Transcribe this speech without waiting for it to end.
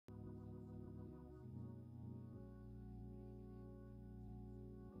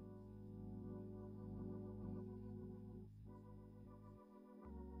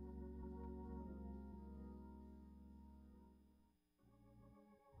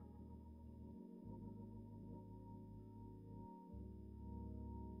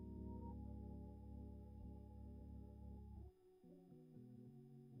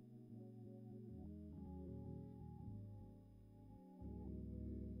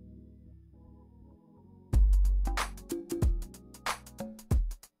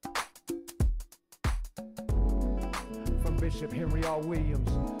Bishop Henry R. Williams,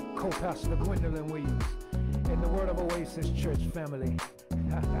 co-pastor Gwendolyn Williams, in the Word of Oasis Church family.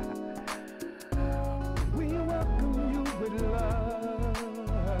 We welcome you with love.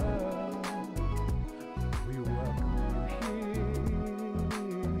 We welcome you here.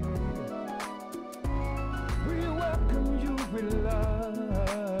 We welcome you with love.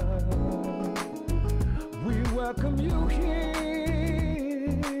 We welcome you here.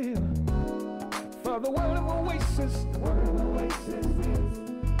 For the Word of Oasis, the Word of Oasis is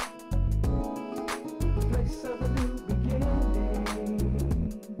the place of a new beginning.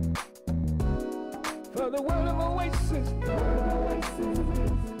 For the Word of Oasis, the Word of Oasis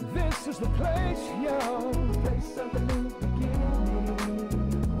is this is the place, yo, the place of a new beginning.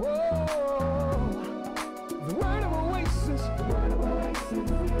 Whoa, the Word of Oasis, the Word of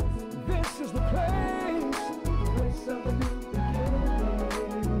Oasis is this is the place of a new beginning.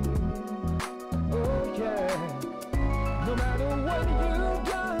 No matter what you've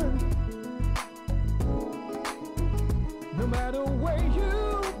done, no matter where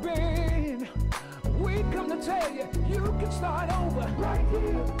you've been, we come to tell you, you can start over right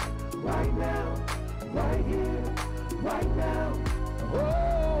here, right now, right here, right now.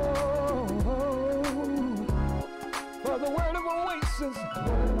 Oh, for the Word of Oasis,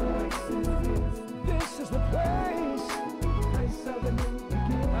 this is the place of a new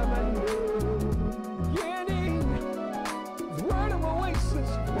beginning.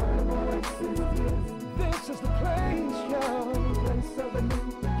 This is the place, yo, place of a new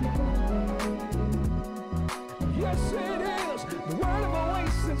beginning. Yes, it is. The Word of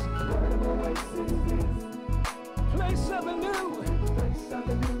Oasis. The Word of Oasis is place of a new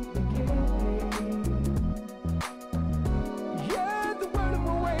beginning. Yeah, the Word of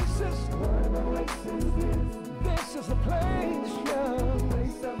Oasis. The Word of Oasis is this is the place, yo,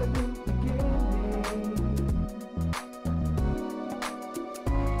 place of a new beginning.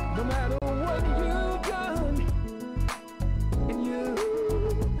 No matter what you've done, and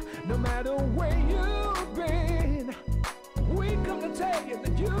no matter where you've been, we come to tell you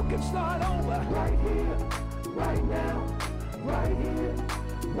that you can start over right here, right now, right here,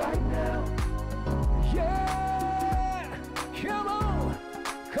 right now. Yeah, come on,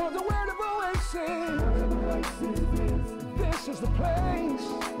 cause the Word of Oasis, this is the place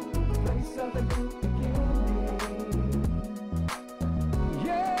of a new beginning.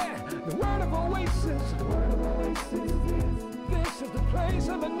 The Word of Oasis, the Word of Oasis is this is the place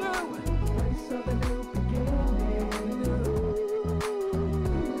of a new beginning.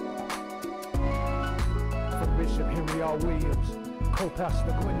 From Bishop Henry R. Williams,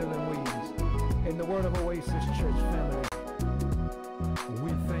 co-pastor Gwendolyn Williams, in the Word of Oasis Church family,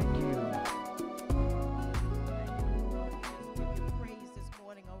 we thank you. Give you praise this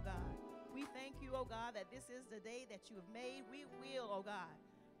morning, oh God. We thank you, oh God, that this is the day that you have made. We will, oh God,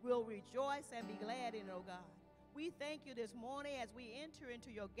 we'll rejoice and be glad in it, oh God. We thank you this morning as we enter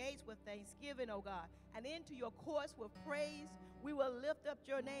into your gates with thanksgiving, oh God, and into your courts with praise. We will lift up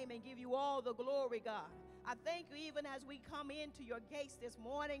your name and give you all the glory, God. I thank you even as we come into your gates this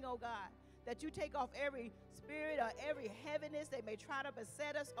morning, oh God, that you take off every spirit or every heaviness that may try to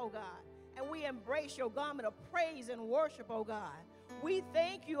beset us, oh God, and we embrace your garment of praise and worship, oh God. We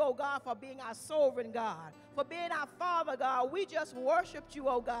thank you, oh God, for being our sovereign God, for being our Father, God. We just worshiped you,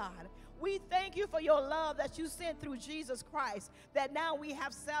 oh God. We thank you for your love that you sent through Jesus Christ, that now we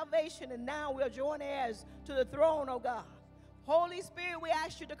have salvation and now we're joint heirs to the throne, oh God. Holy Spirit, we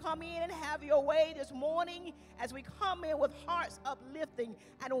ask you to come in and have your way this morning as we come in with hearts uplifting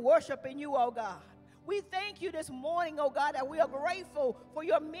and worshiping you, oh God. We thank you this morning, oh God, that we are grateful for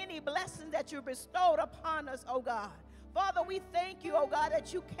your many blessings that you bestowed upon us, oh God. Father, we thank you, oh God,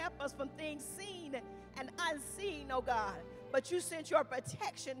 that you kept us from things seen and unseen, oh God. But you sent your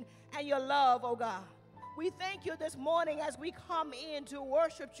protection and your love, oh God. We thank you this morning as we come in to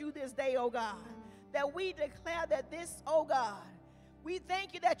worship you this day, oh God, that we declare that this, oh God, we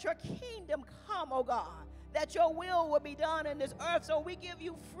thank you that your kingdom come, oh God, that your will be done in this earth. So we give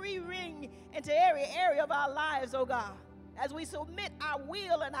you free rein into every area of our lives, oh God, as we submit our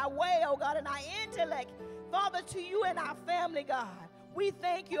will and our way, oh God, and our intellect, Father, to you and our family, God. We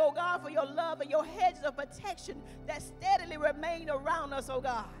thank you, oh God, for your love and your hedges of protection that steadily remain around us, oh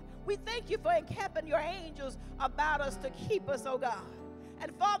God. We thank you for encamping your angels about us to keep us, oh God.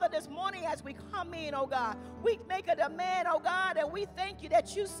 And Father, this morning as we come in, oh God, we make a demand, oh God, and we thank you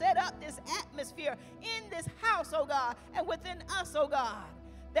that you set up this atmosphere in this house, oh God, and within us, oh God.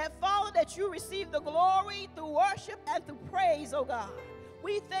 That, Father, that you receive the glory through worship and through praise, oh God.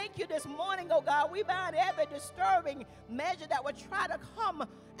 We thank you this morning, oh God. We bind every disturbing measure that would try to come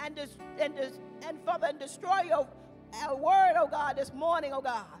and Father, and destroy word, oh God, this morning, oh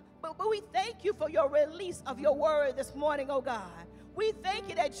God. But we thank you for your release of your word this morning, oh God. We thank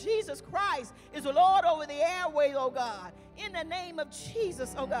you that Jesus Christ is Lord over the airways, oh God. In the name of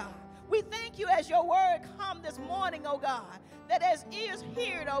Jesus, oh God. We thank you as your word come this morning, oh God, that as ears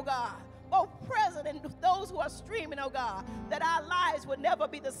heard, oh God, both present and those who are streaming, oh God, that our lives would never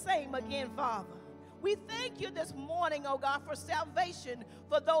be the same again, Father. We thank you this morning, oh God, for salvation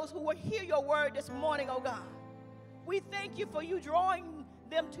for those who will hear your word this morning, oh God. We thank you for you drawing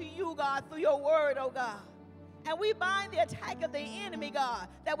them to you, God, through your word, oh God. And we bind the attack of the enemy, God,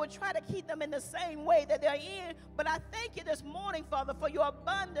 that would try to keep them in the same way that they're in. But I thank you this morning, Father, for your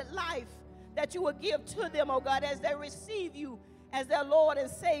abundant life that you will give to them, oh God, as they receive you as their Lord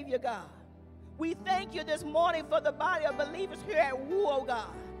and Savior, God. We thank you this morning for the body of believers here at Woo, oh God.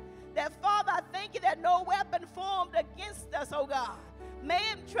 That, Father, I thank you that no weapon formed against us, oh God, may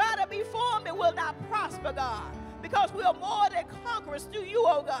it try to be formed, it will not prosper, God, because we are more than conquerors through you,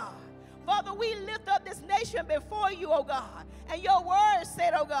 oh God. Father, we lift up this nation before you, oh God. And your word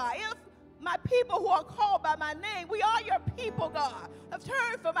said, oh God, if my people who are called by my name, we are your people, God, have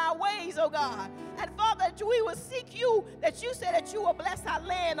turned from our ways, oh God. And Father, that we will seek you, that you said that you will bless our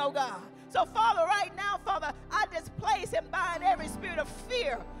land, oh God. So Father, right now, Father, I displace and bind every spirit of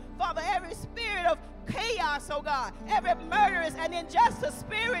fear, Father, every spirit of chaos, oh God, every murderous and injustice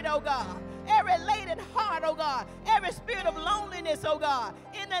spirit, oh God, every laden heart, oh God, every spirit of loneliness, oh God,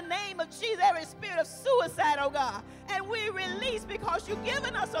 in the name of Jesus, every spirit of suicide, oh God, and we release, because you've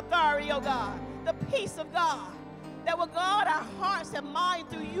given us authority, oh God, the peace of God that will guard our hearts and mind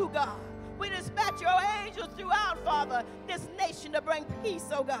through you, God. We dispatch your angels throughout, Father, this nation to bring peace,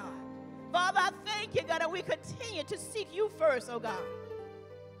 oh God. Father, I thank you, God, that we continue to seek you first, oh God.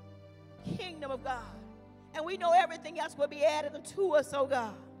 Kingdom of God. And we know everything else will be added unto us, oh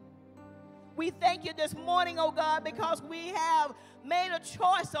God. We thank you this morning, oh God, because we have made a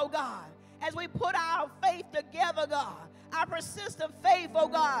choice, oh God, as we put our faith together, God, our persistent faith, oh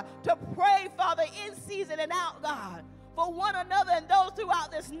God, to pray, Father, in season and out, God, for one another and those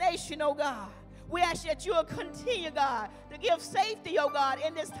throughout this nation, oh God. We ask that you will continue, God, to give safety, oh God,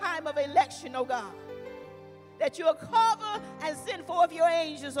 in this time of election, oh God. That you will cover and send forth your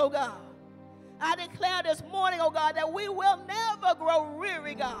angels, oh God. I declare this morning, oh God, that we will never grow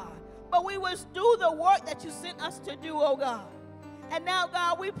weary, God, but we will do the work that you sent us to do, oh God. And now,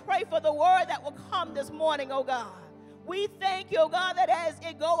 God, we pray for the word that will come this morning, oh God. We thank you, oh God, that as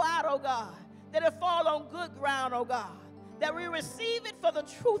it go out, oh God, that it fall on good ground, oh God, that we receive it for the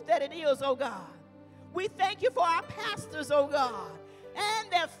truth that it is, oh God. We thank you for our pastors, oh God,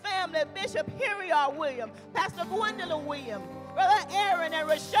 and their family, Bishop Heriard Williams, Pastor Gwendolyn Williams, Brother Aaron and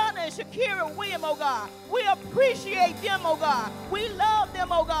Rashana and Shakira Williams, oh God. We appreciate them, oh God. We love them,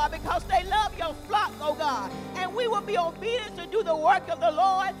 oh God, because they love your flock, oh God. And we will be obedient to do the work of the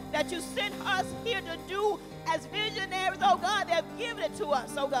Lord that you sent us here to do as visionaries, oh God. They have given it to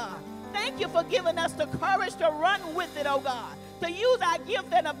us, oh God. Thank you for giving us the courage to run with it, oh God, to use our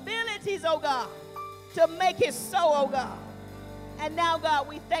gifts and abilities, oh God, to make it so, oh God. And now, God,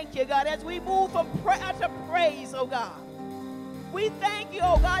 we thank you, God, as we move from prayer to praise, oh God. We thank you,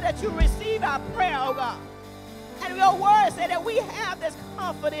 oh God, that you receive our prayer, oh God. And your word said that we have this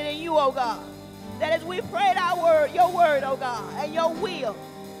confidence in you, oh God, that as we prayed our word, your word, oh God, and your will,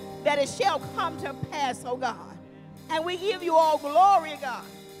 that it shall come to pass, oh God. And we give you all glory, God.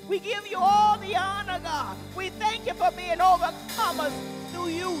 We give you all the honor, God. We thank you for being overcomers through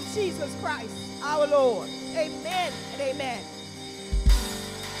you, Jesus Christ, our Lord. Amen and amen.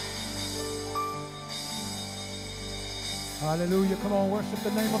 Hallelujah. Come on, worship the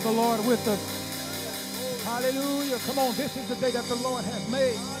name of the Lord with us. Hallelujah. Come on, this is the day that the Lord has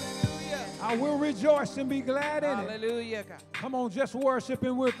made. Hallelujah. I will rejoice and be glad in it. Hallelujah, God. Come on, just worship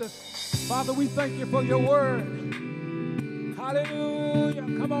Him with us. Father, we thank you for your word. Hallelujah.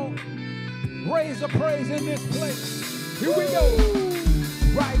 Come on. Raise a praise in this place. Here we go.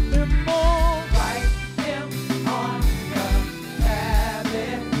 Write them on. Write them on the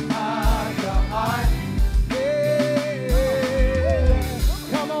tablet of your heart.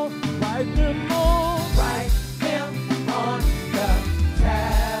 Write them on. Write them on the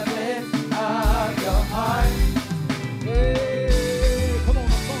tablet of your heart. Hey, come on,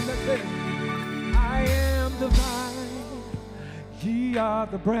 the song that says, I am the vine, ye are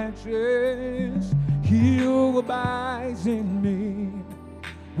the branches, he who abides in me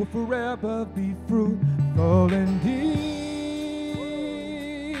will forever be fruitful indeed.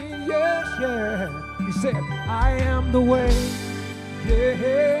 Yes, yeah. He said, I am the way,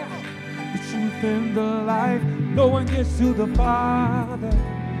 yeah, the truth and the life. No one gets to the Father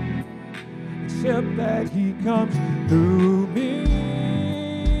except that he comes through me.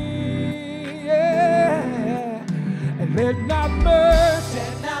 Yeah. And let not mercy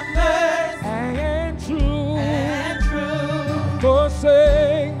and truth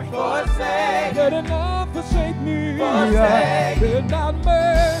forsake me. Let it not forsake me. Let not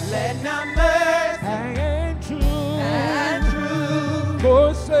mercy and truth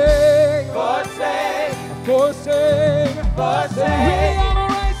forsake me. Really on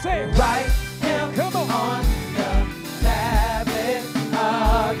the right, say Write him Come on. on the tablet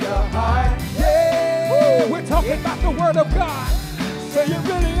of your heart. Yeah, we're talking about the word of God. So you're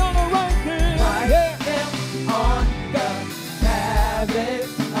really on the right thing. Write Yeah. him on the tablet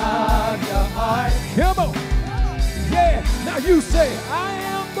of your heart. Come on. Yeah. Now you say, I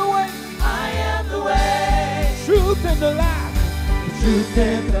am the way, I am the way, truth, and the life. truth,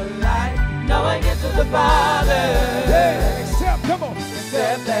 and the light. No one gets to the Father Yeah. Except, come on.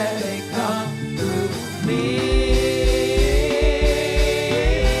 except that they come through me.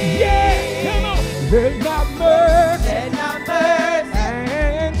 Yeah. Come on. Let not mercy Let not mercy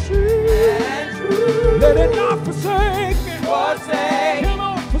and truth. and truth Let it not forsake me. forsake, Come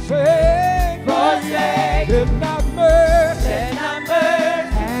on, forsake me. forsake. Let not mercy Let not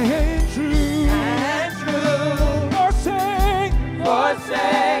mercy and truth. and truth Forsake,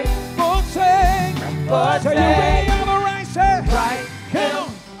 forsake, forsake. So you really on the right side. write Come him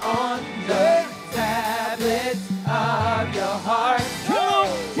on, on the tablets of your heart. come on,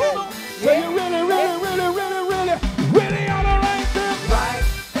 come on. So you really, really, really, really, really, really on the right side. Write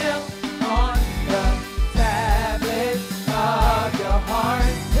him on the tablets of your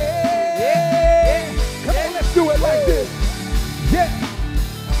heart. Yeah. Come on, let's do it like this. Yeah.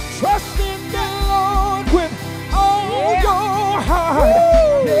 Trust in the Lord with all your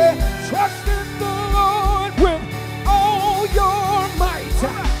heart. Yeah. Trust in the Lord with all your might.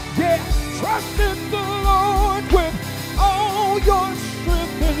 Yeah. Trust in the Lord with all your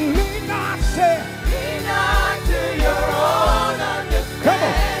strength and lean not, say. Lean not to your own Come on.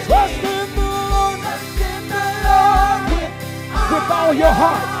 understanding. Trust in the Lord Trust in the Lord with all your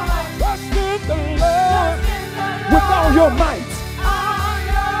heart. Trust in the Lord with all your might.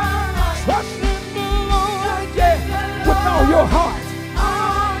 Trust in the Lord, yeah, with all your heart.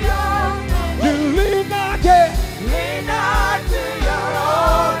 You lean not, yeah, Lean not to your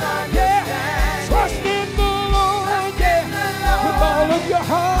own yeah. understanding. Trust in the Lord, yeah, with all of your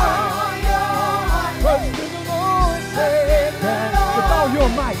heart. Trust in the Lord, say that, with all your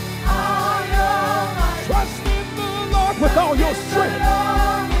might. Trust in the Lord with all your strength.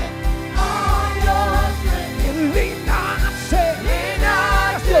 And lean not, say,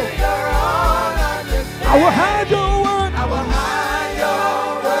 let's go. I will hide your word, I will hide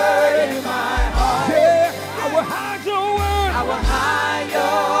your word in my heart. yeah, I will hide your word. I will hide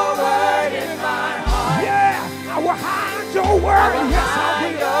your word in my heart. Yeah, I will hide your word. Yes, I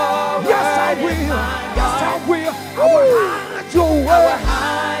will. Yes, I will. Yes, I will. I will hide your I will word.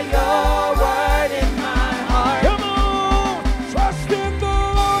 hide your word in my heart. Come on, trust in the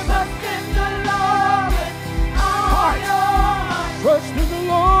Lord. Trust in the Lord with all your heart. Trust in the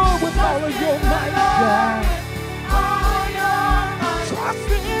Lord with all of your might. Yeah. All your might.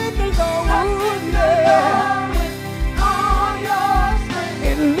 Trust in the Lord. Trust in the Yeah. Lord with all your strength.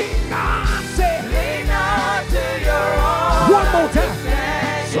 And lean not, say. Lean not to your own One more time.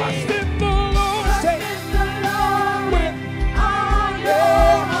 understanding. Trust in the Lord. Say. Trust in the Lord with all your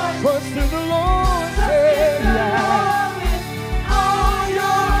Yeah. heart. Trust in the Lord. Say. Yeah.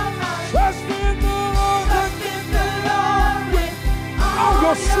 Trust in the Lord. All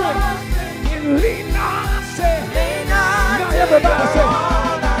your strength. And lean not, say. Now everybody say. I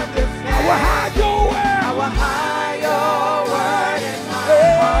will hide your word. I will hide your word in my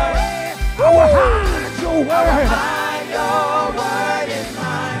heart. I will hide your word. Hide your word in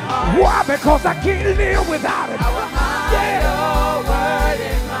my heart. Why? Because I can't live without it. I will hide your word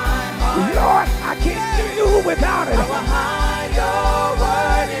in my heart. Lord, I can't live without it. I will hide your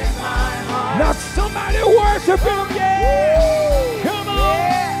word in my heart. Now somebody worship him. Yeah. Come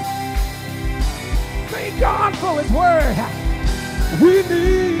on. Thank God for his word. We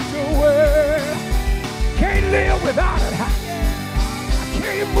need your word. Can't live without it. I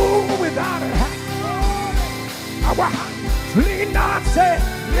can't move without it. I will lean not, say.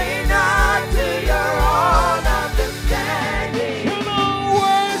 Lean not to your own understanding. Come on,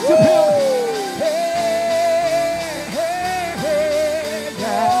 worship him. Hey, hey, hey,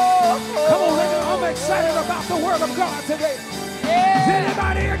 yeah. Come on, I'm excited about the word of God today. Is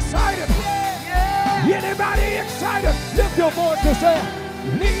anybody excited? Anybody excited? Lift your voice and say,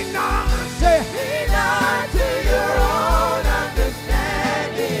 lean not, say. Lean not to your own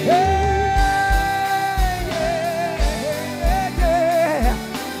understanding. Hey,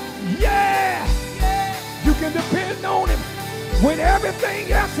 when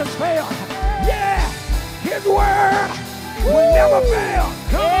everything else has failed. Yeah, his word will never fail.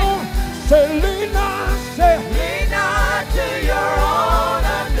 Come on, say lean not, say Lean not to your own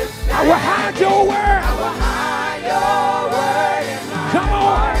understanding. I will hide your word. I will hide your word in my Come on,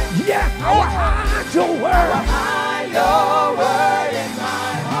 heart. yeah, I will hide your I will word. hide your word in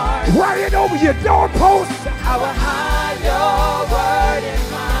my heart. Write it over your doorpost, I will hide your word in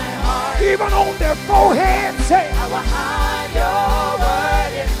my heart. even on their forehead. Say, I will hide your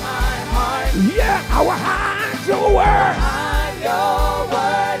word in my heart. yeah, I will hide your word. Hide your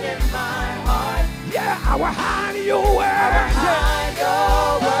word in my heart. Yeah, I will hide your word. Hide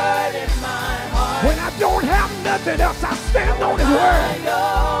your word in my heart. When I don't have nothing else, I stand on his word. Hide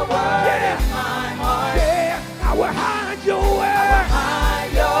your word Yeah. in my heart. Yeah, I will hide your word.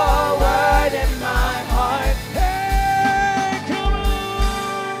 Hide your word in my heart. Hey, come on.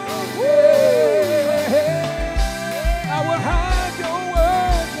 Yeah, I will hide your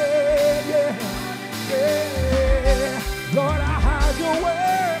word. Yeah, yeah, yeah. Lord, I hide your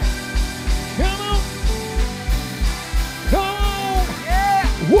word. Come on. Come on. Yeah.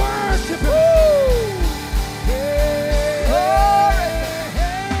 Worship him.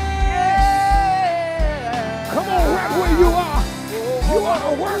 Come on, right where you are. You ought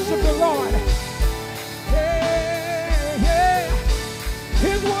to worship the Lord. Yeah, yeah.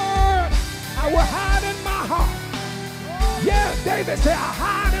 His word I will hide in my heart. Yeah, David said, I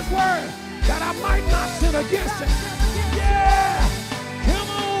hide his word that I might not sin against him. Yeah, come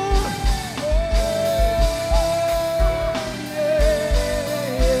on. Oh,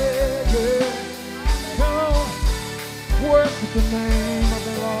 yeah, yeah. Come on. Worship the name of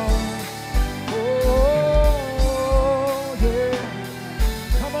the Lord. Oh, yeah.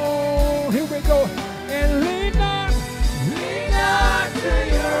 Come on, here we go. And lean not To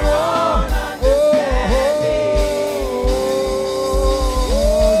your own understanding.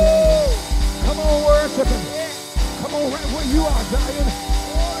 Come on, worship him. Come on, right where you are, Zion.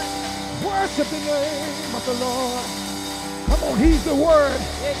 Worship the name of the Lord. Come on, he's the word.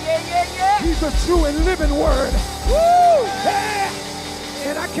 He's the true and living word. Woo! Yeah.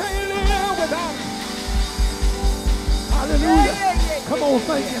 And I can't live without him. Hallelujah. Come on,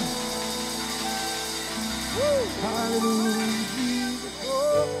 thank him. Hallelujah. Jesus.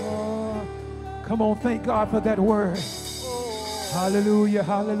 Oh. Come on, thank God for that word. Hallelujah,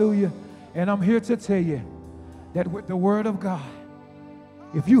 hallelujah. And I'm here to tell you that with the word of God,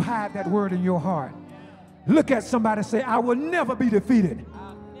 if you hide that word in your heart, look at somebody and say, I will never be defeated.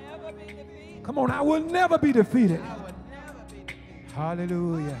 Come on, I will never be defeated.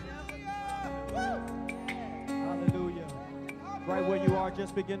 Hallelujah. Hallelujah. Right where you are,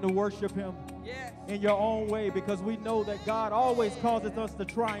 just begin to worship him in your own way, because we know that God always causes us to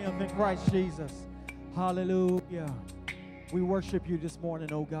triumph in Christ Jesus. Hallelujah. We worship you this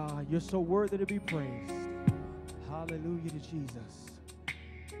morning, oh God. You're so worthy to be praised. Hallelujah to Jesus.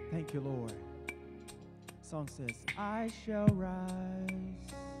 Thank you, Lord. Song says, I shall rise,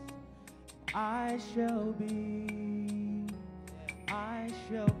 I shall be, I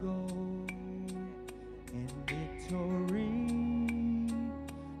shall go in victory.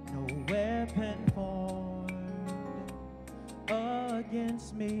 No weapon formed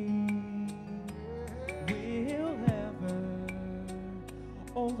against me will ever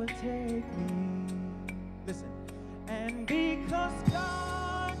overtake me. Listen. And because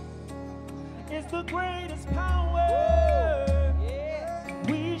God is the greatest power,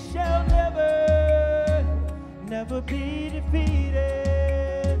 we shall never be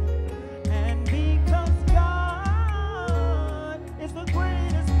defeated. And because God is the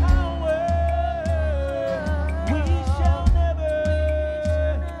greatest power, we shall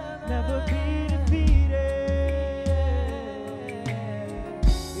never be defeated.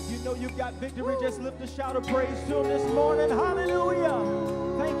 If you know you've got victory, just lift a shout of praise to him this morning.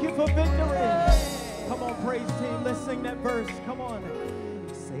 Hallelujah. Thank you for victory. Come on, praise team. Let's sing that verse. Come on.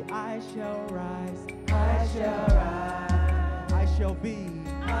 Say, I shall rise. I shall rise. I shall be.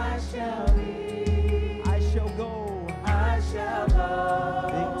 I shall be. I shall go. I shall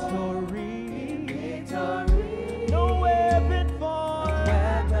go. Victory. Victory. No weapon formed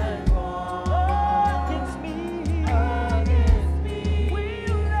against me.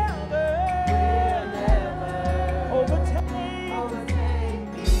 Will never overtake me.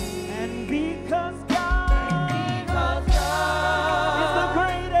 And because God is the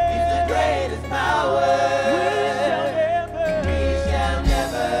greatest power, we shall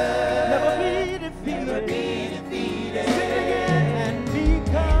never be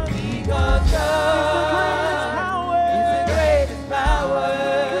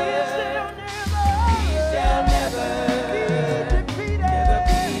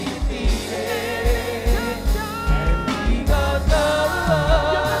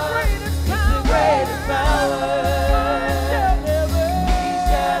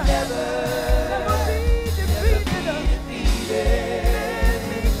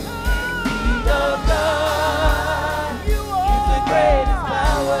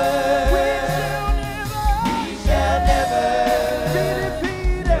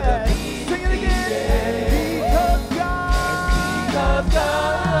Because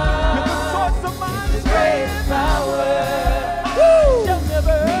God is the source of my is great power. We shall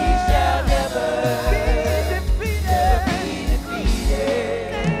never be defeated.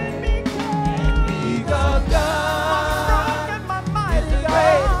 And because God And my mighty is the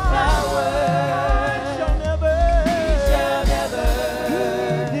great power, shall never be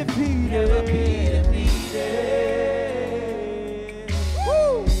defeated.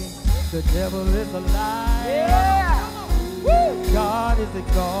 Woo! The devil is a liar. Yeah. Woo! God is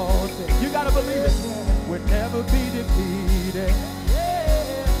exalted. You gotta believe it. We'll never be defeated.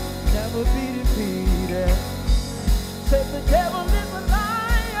 Never be defeated. Say the devil is a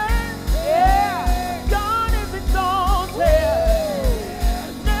liar. Yeah. God is exalted.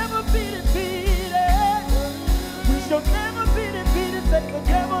 Never be defeated. We shall never be defeated. Say the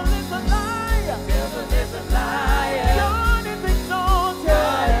devil is a liar. devil is a liar. God is exalted.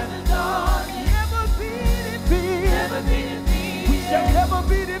 God is exalted. Never be defeated. Never be defeated. We shall never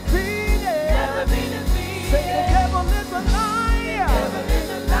be defeated. Never be defeated. Say the devil is a liar. Devil is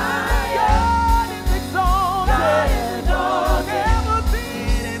a liar. God is exalted. God is exalted. Never be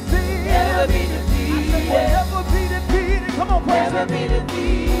defeated. Never be defeated. We'll never be defeated. Come on, praise Never him. be The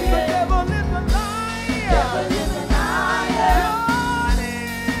defeated. devil is a liar. Devil is a liar.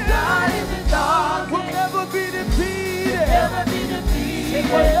 God is exalted. We'll never be defeated. Never be defeated.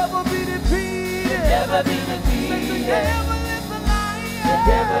 We'll never be defeated. Never be The defeated. devil is a liar. The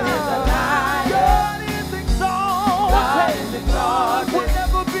devil is a liar. God is exalted. God is exalted. We'll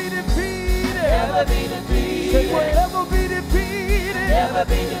never be defeated. Never be We'll defeated. never be defeated. Never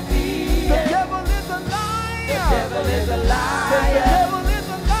be The defeated. devil is a liar. The devil is a The liar. devil is a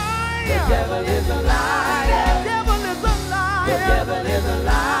liar. The devil is a liar. The devil is a liar. The devil is a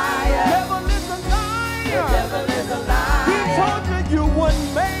liar. The devil is a liar. The devil is a He liar. told you you wouldn't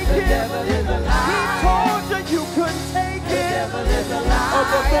make The it. devil is a He liar. told you you couldn't take The it. devil is a Oh, but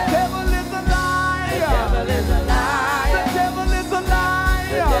the liar. devil is a liar. The devil is a The liar. devil is a liar.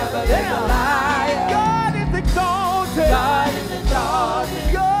 The devil is a liar. God is exalted. God is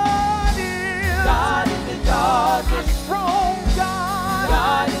exalted. God is. God is My exalted. strong God.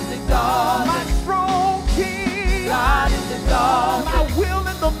 God is My exalted. strong King. God is exalted. My will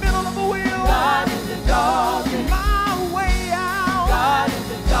in the middle of a wheel. God is exalted. My way out. God is I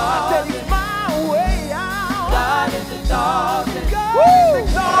said exalted. it's my way out. God is exalted. God is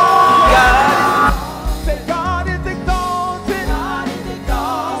exalted. Say God is exalted. God is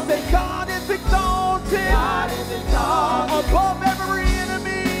exalted. Say God is exalted. God is exalted. Above every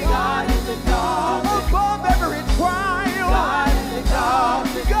enemy. God is exalted. Above every trial. God is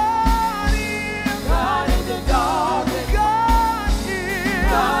exalted. God is. God is exalted. God is.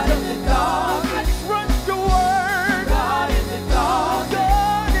 God is exalted. I trust your word. God is exalted.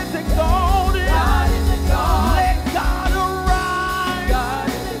 God is exalted. God is exalted. Let God arise. God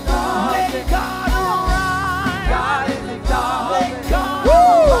is exalted. Let God arise. God is exalted. Let God Woo!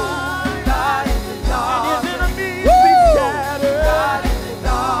 arise. God is And exalted. his enemies be scattered. God is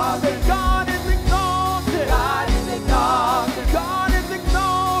exalted. Say God is exalted. God is exalted. God is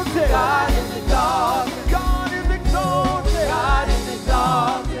exalted. God is exalted. God is exalted. God is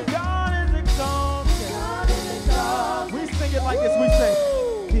exalted. God is exalted. God is exalted. We sing it like this. We say,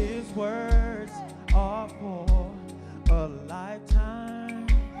 His words are for a lifetime.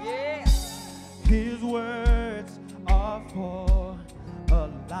 Yeah. His words are for a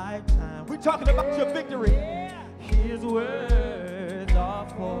lifetime. We're talking about your victory. His words are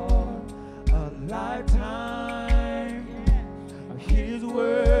for a lifetime. His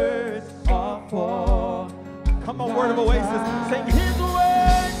words are for. Come on, Word of Oasis. Say His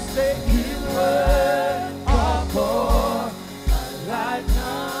words. Say His words are for a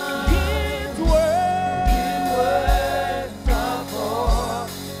lifetime. His words are for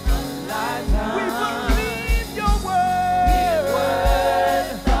a lifetime. We believe your words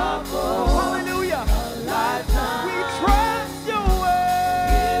are for. Hallelujah. A lifetime. We trust your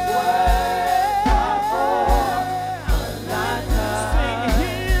words. His words are for a lifetime. Sing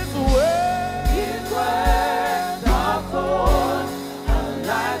His words. His words are for a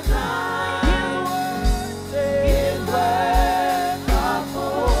lifetime. His words are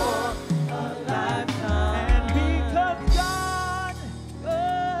for a lifetime. And because God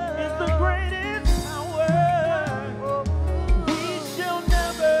is the greatest power, we shall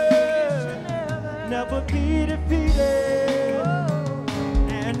never be defeated.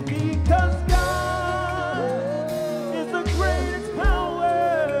 And because God is the greatest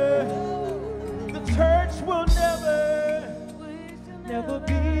power, the church will never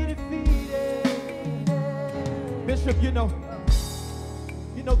be defeated. Bishop, you know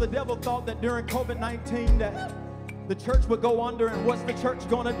the devil thought that during COVID-19 that the church would go under, and what's the church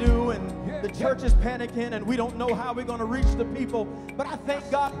going to do? And the church is panicking, and we don't know how we're going to reach the people. But I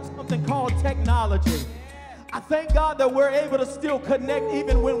thank God for something called technology. I thank God that we're able to still connect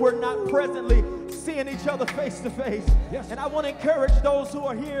even when we're not presently seeing each other face to face. And I want to encourage those who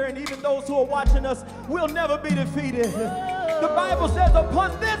are here and even those who are watching us, we'll never be defeated. The Bible says,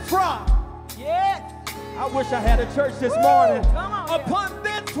 upon this rock. Yes. I wish I had a church this morning. Come on. Upon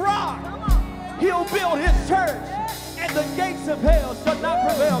this rock, he'll build his church, and the gates of hell shall not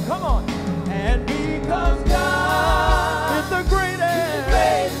prevail. Come on. And because God is the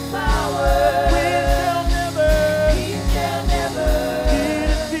greatest power, we shall never be defeated.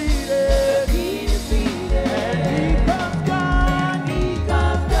 And because God is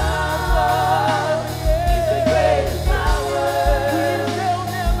the greatest power, we shall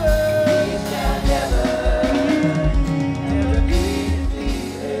never be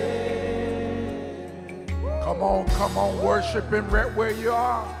defeated. Come on, worship him right where you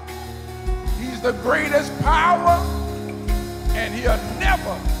are. He's the greatest power, and he'll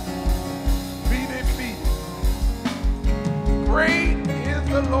never be defeated. Great is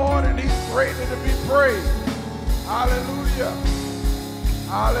the Lord, and he's greatly to be praised. Hallelujah.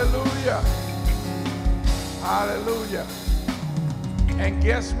 Hallelujah. Hallelujah. And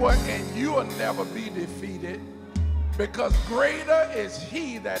guess what? And you will never be defeated, because greater is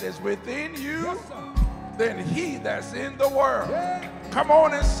he that is within you than he that's in the world. Come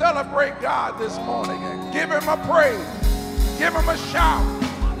on and celebrate God this morning and give him a praise. Give him a shout.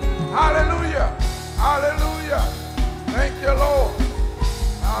 Hallelujah. Hallelujah. Thank you, Lord.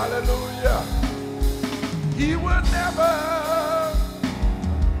 Hallelujah. He will never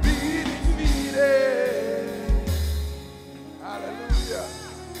be defeated. Hallelujah.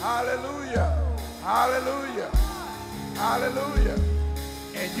 Hallelujah. Hallelujah. Hallelujah.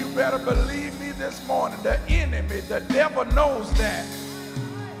 And you better believe me this morning, the enemy, the devil knows that.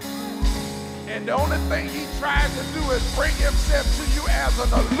 And the only thing he tries to do is bring himself to you as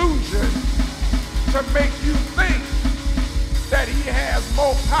an illusion to make you think that he has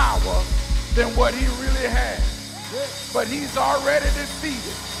more power than what he really has. But he's already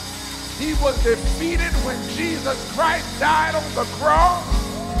defeated. He was defeated when Jesus Christ died on the cross.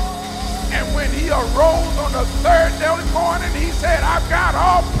 And when he arose on the third day morning, he said, I've got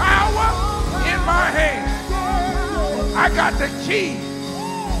all power in my hand. I got the key.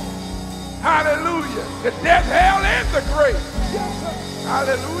 Hallelujah. The death, hell, and the grave.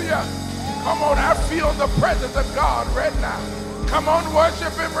 Hallelujah. Come on, I feel the presence of God right now. Come on,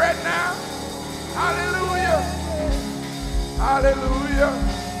 worship him right now. Hallelujah. Hallelujah.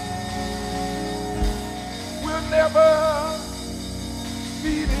 We'll never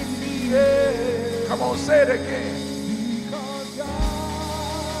be defeated. Come on, say it again.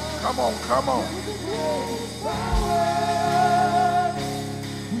 Come on, come on.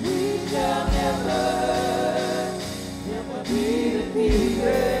 We shall never be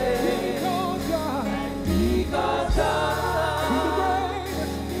defeated. Because God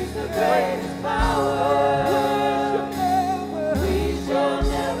is the greatest power. We shall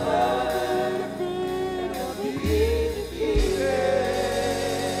never be defeated.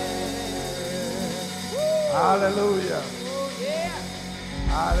 Hallelujah.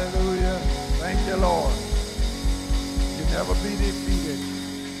 Hallelujah. Thank you, Lord. You'll never be defeated.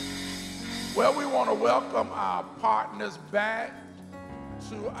 Well, we want to welcome our partners back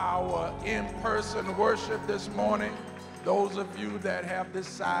to our in-person worship this morning. Those of you that have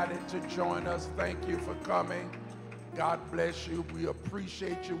decided to join us, thank you for coming. God bless you. We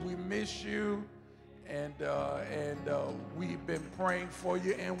appreciate you. We miss you. And we've been praying for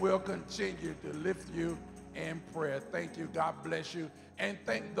you, and we'll continue to lift you in prayer. Thank you. God bless you. And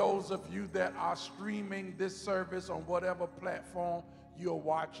thank those of you that are streaming this service on whatever platform you're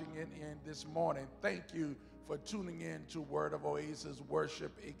watching it in this morning. Thank you for tuning in to Word of Oasis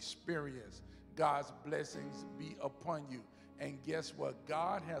Worship Experience. God's blessings be upon you. And guess what?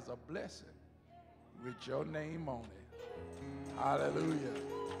 God has a blessing with your name on it. Hallelujah.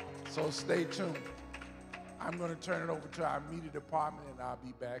 So stay tuned. I'm going to turn it over to our media department, and I'll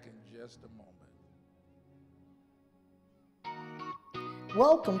be back in just a moment.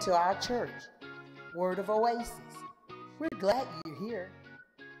 Welcome to our church, Word of Oasis. We're glad you're here.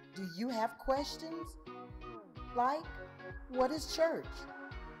 Do you have questions? Like, what is church?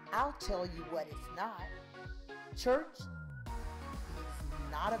 I'll tell you what it's not. Church is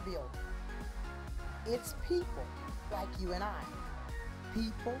not a building. It's people like you and I.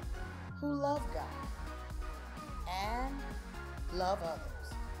 People who love God and love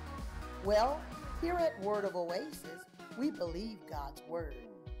others. Well, here at Word of Oasis, we believe God's Word,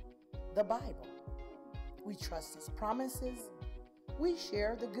 the Bible. We trust His promises. We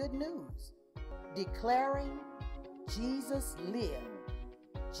share the good news, declaring Jesus lived,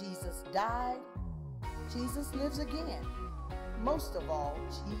 Jesus died, Jesus lives again. Most of all,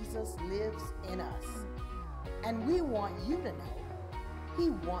 Jesus lives in us. And we want you to know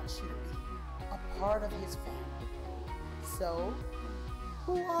He wants you to be a part of His family. So,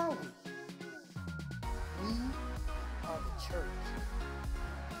 who are we? We are the church.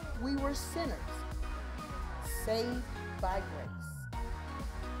 We were sinners, saved by grace,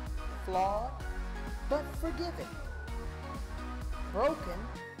 flawed but forgiven, broken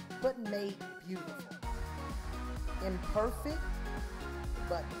but made beautiful, imperfect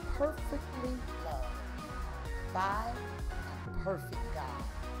but perfectly loved by a perfect God.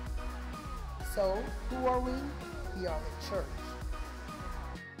 So, who are we? We are the church.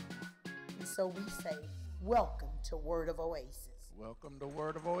 And so we say, welcome to Word of Oasis. Welcome to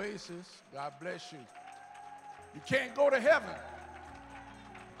Word of Oasis. God bless you. You can't go to heaven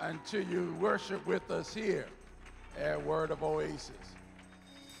until you worship with us here at Word of Oasis.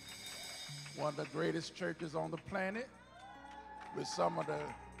 One of the greatest churches on the planet with some of the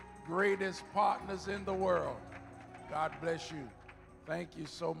greatest partners in the world. God bless you. Thank you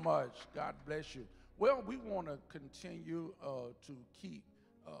so much. God bless you. Well, we want to continue to keep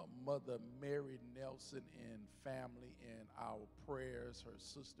Mother Mary Nelson and family in our prayers. Her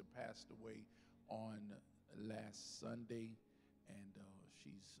sister passed away on last Sunday, and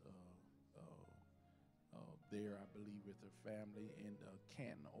she's there, I believe, with her family in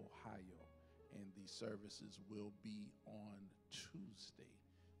Canton, Ohio, and the services will be on Tuesday.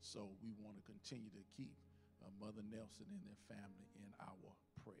 So we want to continue to keep Mother Nelson and their family in our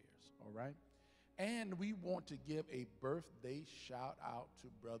prayers, all right? And we want to give a birthday shout out to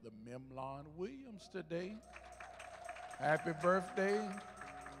Brother Memlon Williams today. Happy birthday.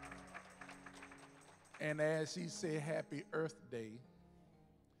 And as he said, happy Earth Day.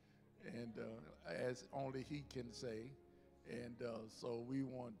 And as only he can say. And so we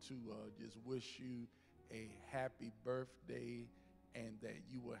want to just wish you a happy birthday and that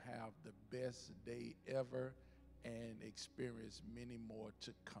you will have the best day ever and experience many more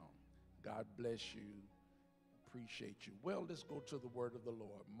to come. God bless you. Appreciate you. Well, let's go to the word of the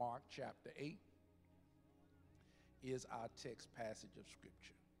Lord. Mark chapter 8 is our text passage of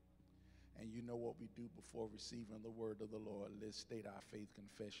Scripture. And you know what we do before receiving the word of the Lord. Let's state our faith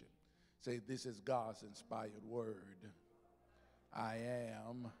confession. Say, this is God's inspired word. I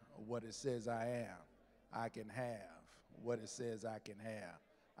am what it says I am. I can have what it says I can have.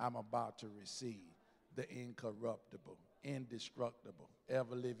 I'm about to receive the incorruptible, indestructible,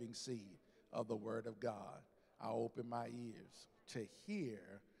 ever-living seed of the word of God. I open my ears to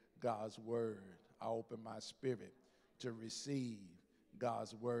hear God's word. I open my spirit to receive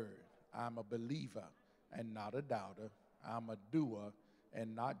God's word. I'm a believer and not a doubter. I'm a doer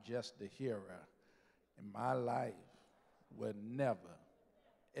and not just a hearer. And my life will never,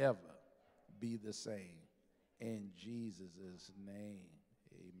 ever be the same. In Jesus' name,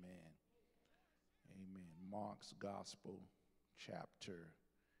 amen. Amen. Mark's Gospel, chapter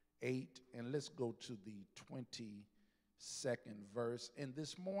 8. And let's go to the 22nd verse. And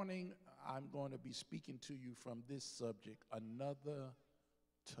this morning, I'm going to be speaking to you from this subject, another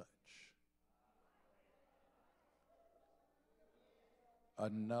touch.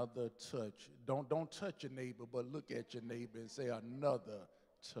 Another touch. Don't touch your neighbor, but look at your neighbor and say, another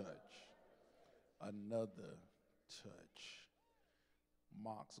touch. Another touch.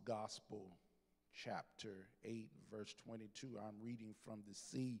 Mark's Gospel, chapter 8, verse 22. I'm reading from the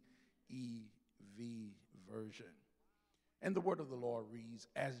CEV version. And the word of the Lord reads,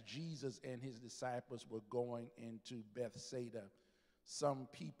 as Jesus and his disciples were going into Bethsaida, some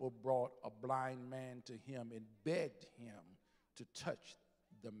people brought a blind man to him and begged him to touch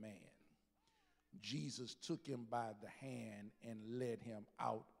the man. Jesus took him by the hand and led him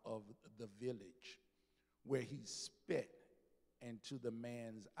out of the village, where he spit into the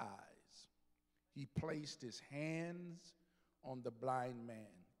man's eyes. He placed his hands on the blind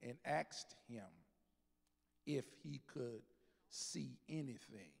man and asked him if he could see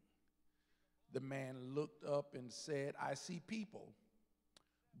anything. The man looked up and said, I see people,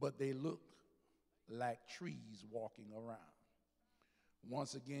 but they look like trees walking around.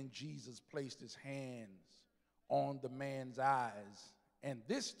 Once again, Jesus placed his hands on the man's eyes, and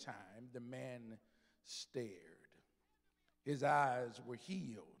this time the man stared. His eyes were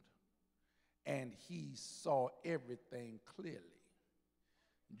healed, and he saw everything clearly.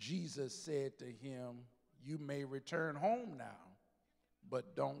 Jesus said to him, you may return home now,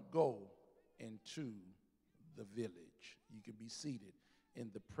 but don't go into the village. You can be seated in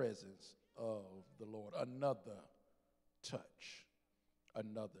the presence of the Lord. Another touch.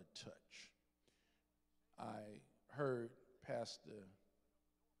 Another touch. I heard Pastor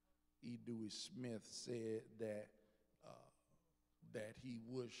E. Dewey Smith said that he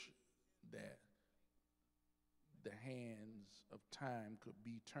wished that the hands of time could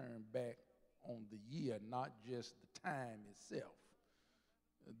be turned back on the year, not just the time itself.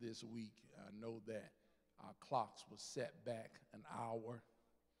 This week, I know that our clocks were set back an hour.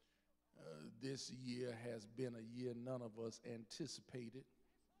 This year has been a year none of us anticipated.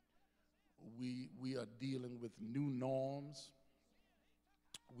 We are dealing with new norms.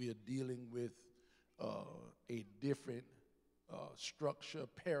 We are dealing with a different structure,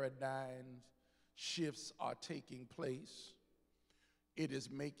 paradigms, shifts are taking place. It is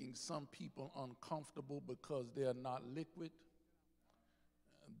making some people uncomfortable because they are not liquid,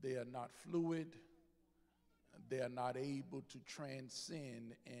 they are not fluid, they are not able to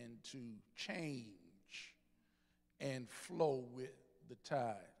transcend and to change and flow with the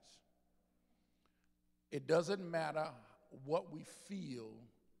tides. It doesn't matter what we feel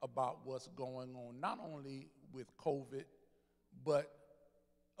about what's going on, not only with COVID, but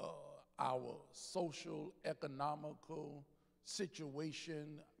our social, economical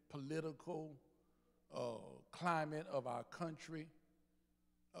situation, political climate of our country.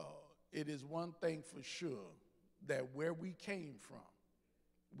 It is one thing for sure, that where we came from,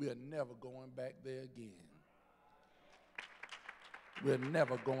 we are never going back there again. We're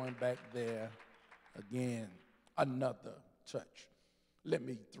never going back there again. Another touch. Let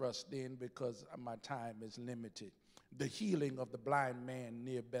me thrust in because my time is limited. The healing of the blind man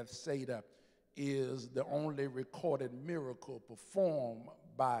near Bethsaida is the only recorded miracle performed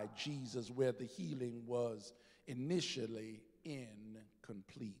by Jesus where the healing was initially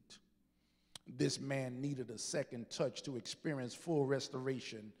incomplete. This man needed a second touch to experience full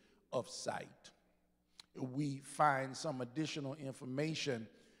restoration of sight. We find some additional information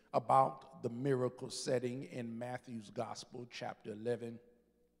about the miracle setting in Matthew's Gospel, chapter 11,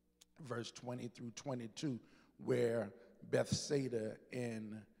 verse 20 through 22, where Bethsaida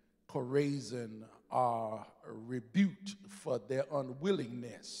and Chorazin are rebuked for their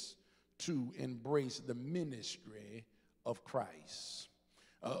unwillingness to embrace the ministry of Christ.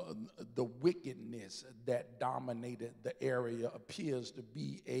 The wickedness that dominated the area appears to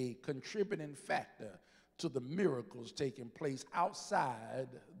be a contributing factor to the miracles taking place outside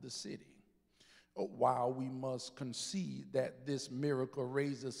the city. While we must concede that this miracle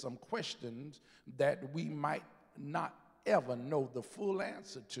raises some questions that we might not ever know the full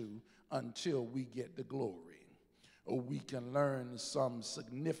answer to until we get the glory, we can learn some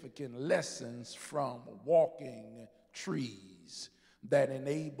significant lessons from walking trees that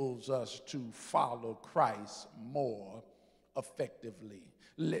enables us to follow Christ more effectively.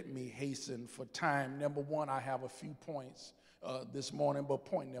 Let me hasten for time. Number one, I have a few points this morning, but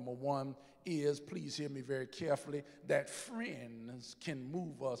point number one is, please hear me very carefully, that friends can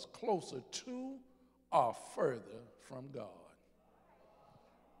move us closer to or further from God.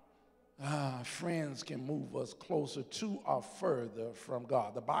 Friends can move us closer to or further from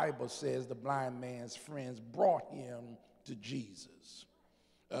God. The Bible says the blind man's friends brought him to Jesus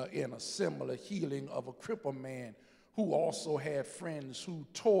in a similar healing of a crippled man who also had friends who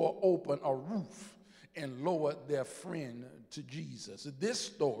tore open a roof and lowered their friend to Jesus. This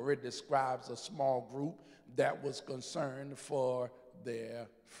story describes a small group that was concerned for their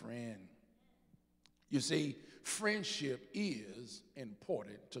friend. You see, friendship is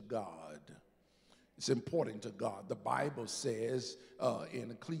important to God. It's important to God. The Bible says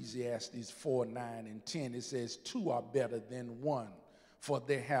in Ecclesiastes 4:9 and 10, it says, two are better than one, for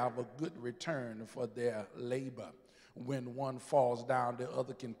they have a good return for their labor. When one falls down, the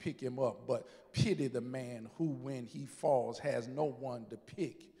other can pick him up. But pity the man who, when he falls, has no one to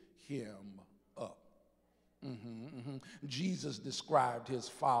pick him up. Jesus described his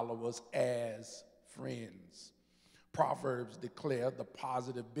followers as friends. Proverbs declare the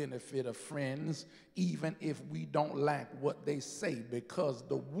positive benefit of friends, even if we don't like what they say, because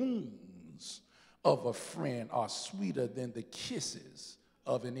the wounds of a friend are sweeter than the kisses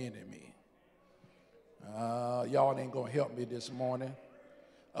of an enemy. Y'all ain't gonna help me this morning.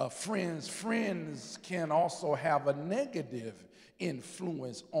 Friends can also have a negative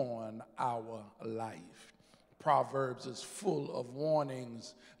influence on our life. Proverbs is full of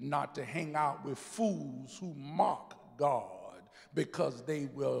warnings not to hang out with fools who mock God, because they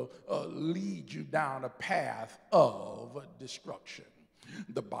will lead you down a path of destruction.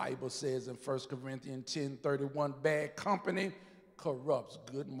 The Bible says in 1 Corinthians 10:31, bad company corrupts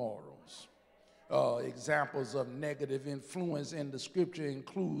good morals. Examples of negative influence in the scripture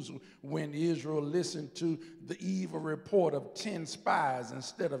includes when Israel listened to the evil report of 10 spies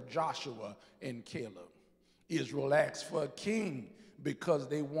instead of Joshua and Caleb. Israel asked for a king because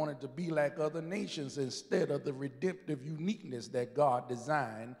they wanted to be like other nations instead of the redemptive uniqueness that God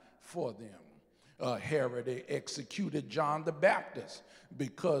designed for them. Herod executed John the Baptist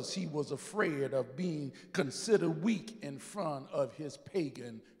because he was afraid of being considered weak in front of his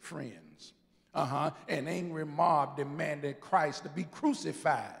pagan friends. An angry mob demanded Christ to be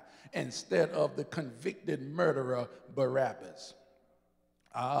crucified instead of the convicted murderer Barabbas.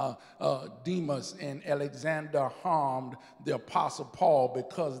 Demas and Alexander harmed the Apostle Paul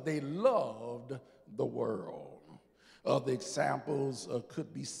because they loved the world. Other examples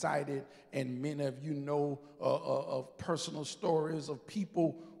could be cited, and many of you know of personal stories of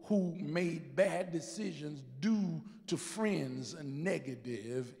people who made bad decisions due to friends'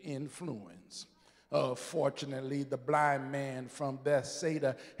 negative influence. Fortunately, the blind man from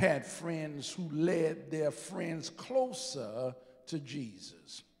Bethsaida had friends who led their friends closer to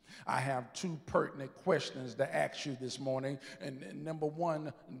Jesus. I have two pertinent questions to ask you this morning. And number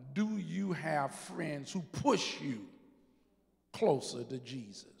one, do you have friends who push you closer to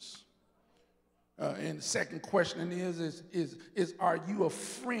Jesus? And the second question is are you a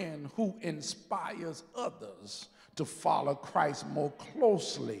friend who inspires others to follow Christ more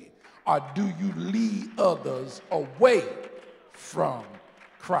closely, or do you lead others away from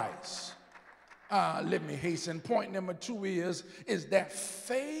Christ? Let me hasten. Point number two is that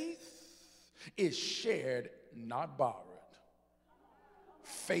faith is shared, not borrowed.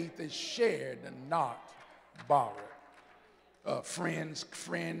 Faith is shared and not borrowed. Friends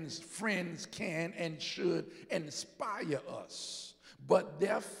can and should inspire us, but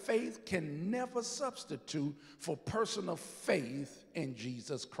their faith can never substitute for personal faith in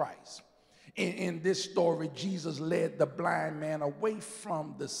Jesus Christ. In this story, Jesus led the blind man away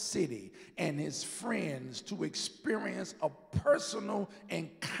from the city and his friends to experience a personal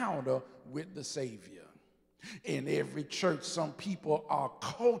encounter with the Savior. In every church, some people are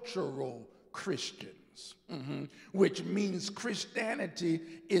cultural Christians, which means Christianity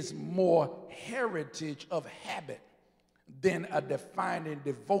is more heritage of habit than a defining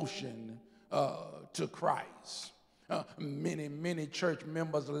devotion to Christ. Many church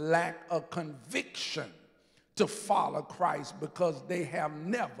members lack a conviction to follow Christ because they have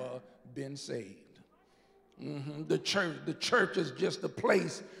never been saved. The church is just a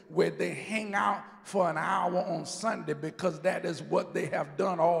place where they hang out for an hour on Sunday because that is what they have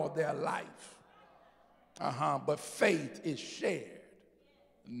done all their life. But faith is shared,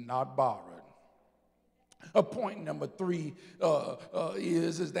 not borrowed. Point number three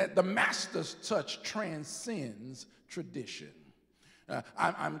is that the master's touch transcends tradition.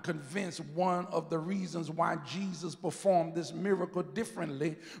 I'm convinced one of the reasons why Jesus performed this miracle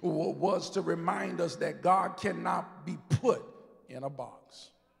differently was to remind us that God cannot be put in a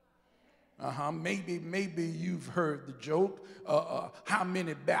box. Maybe you've heard the joke. How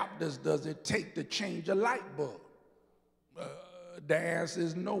many Baptists does it take to change a light bulb? The answer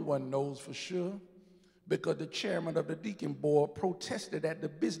is no one knows for sure, because the chairman of the deacon board protested at the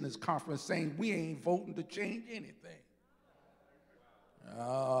business conference saying, we ain't voting to change anything.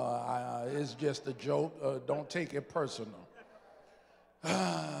 It's just a joke. Don't take it personal.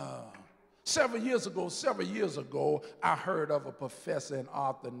 Several years ago, I heard of a professor and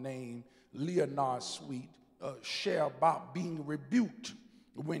author named Leonard Sweet share about being rebuked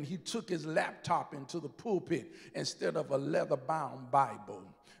when he took his laptop into the pulpit instead of a leather-bound Bible.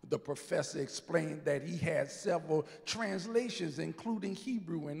 The professor explained that he had several translations, including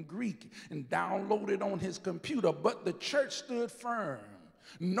Hebrew and Greek, and downloaded on his computer, but the church stood firm.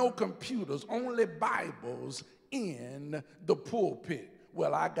 No computers, only Bibles in the pulpit.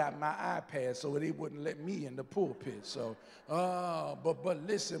 Well, I got my iPad, so they wouldn't let me in the pulpit. So, but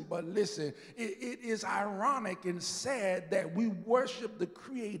listen, it is ironic and sad that we worship the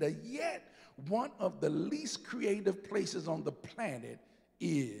Creator, yet one of the least creative places on the planet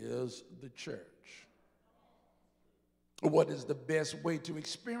is the church. What is the best way to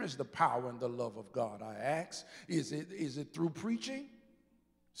experience the power and the love of God, I ask? Is it through preaching,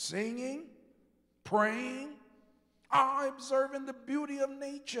 singing, praying, or observing the beauty of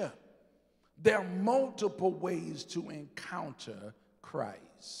nature? There are multiple ways to encounter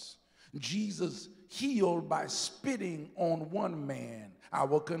Christ. Jesus healed by spitting on one man. I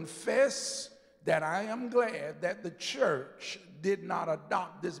will confess that I am glad that the church did not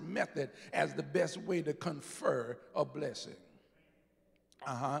adopt this method as the best way to confer a blessing.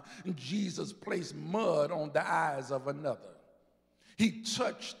 Jesus placed mud on the eyes of another. He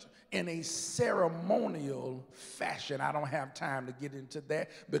touched in a ceremonial fashion. I don't have time to get into that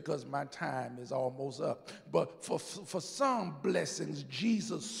because my time is almost up. But for some blessings,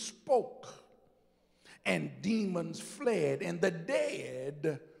 Jesus spoke and demons fled and the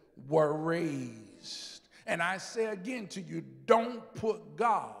dead were raised. And I say again to you, don't put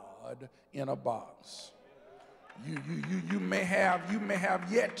God in a box. You may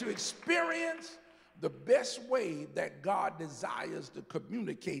have yet to experience the best way that God desires to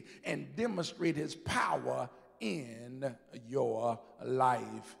communicate and demonstrate his power in your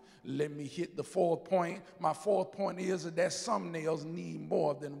life. Let me hit the fourth point. My fourth point is that some nails need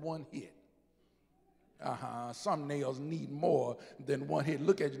more than one hit. Some nails need more than one hit.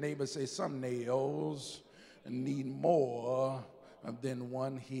 Look at your neighbor and say, some nails need more than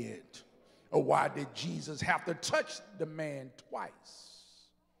one hit. Or why did Jesus have to touch the man twice?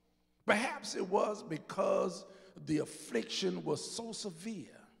 Perhaps it was because the affliction was so severe.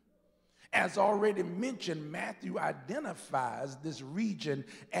 As already mentioned, Matthew identifies this region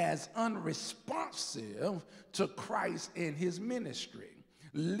as unresponsive to Christ and his ministry.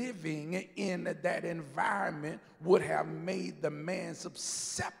 Living in that environment would have made the man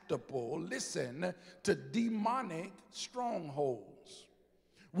susceptible, listen, to demonic strongholds.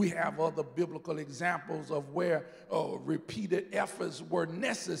 We have other biblical examples of where repeated efforts were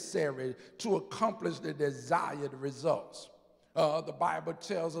necessary to accomplish the desired results. The Bible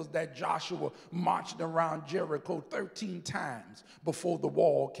tells us that Joshua marched around Jericho 13 times before the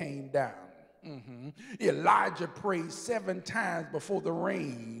wall came down. Elijah prayed 7 times before the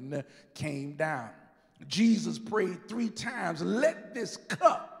rain came down. Jesus prayed 3 times, let this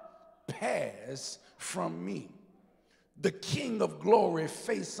cup pass from me. The King of Glory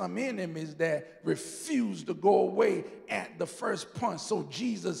faced some enemies that refused to go away at the first punch, so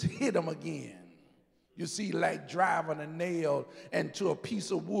Jesus hit them again. You see, like driving a nail into a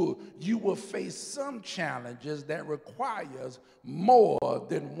piece of wood, you will face some challenges that requires more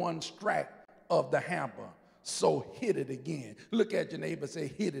than one strike of the hammer. So hit it again. Look at your neighbor and say,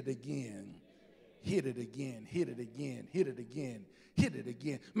 hit it again. Hit it again, hit it again, hit it again, hit it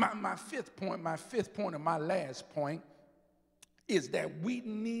again. My fifth point and my last point is that we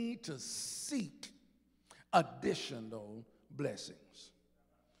need to seek additional blessings.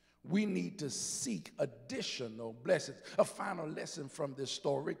 We need to seek additional blessings. A final lesson from this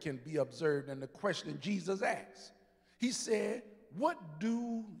story can be observed in the question Jesus asked. He said, what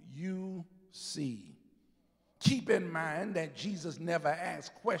do you see? Keep in mind that Jesus never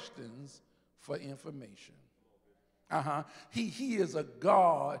asked questions for information. He is a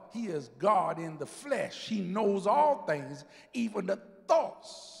God. He is God in the flesh. He knows all things, even the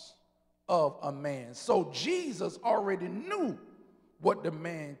thoughts of a man. So Jesus already knew what the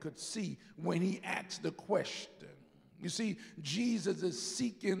man could see when he asked the question. You see, Jesus is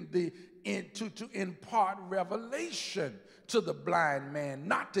seeking to impart revelation to the blind man,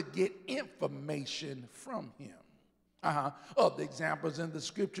 not to get information from him. Other examples in the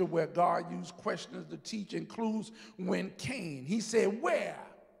scripture where God used questions to teach includes when Cain, he said, where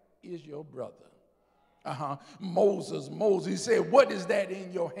is your brother? Moses, he said, what is that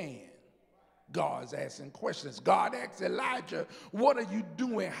in your hand? God's asking questions. God asked Elijah, what are you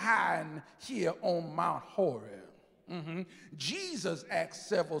doing hiding here on Mount Horeb? Jesus asked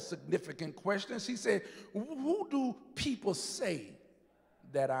several significant questions. He said, who do people say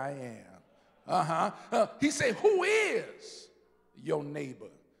that I am? He said, who is your neighbor?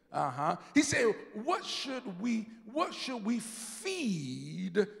 He said, what should we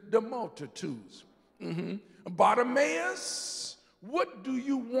feed the multitudes? Bartimaeus, what do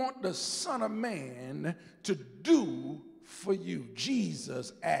you want the Son of Man to do for you?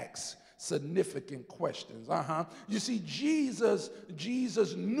 Jesus asks significant questions. You see, Jesus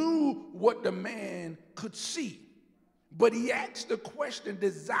knew what the man could see. But he asked the question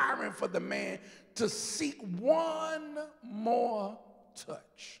desiring for the man to seek one more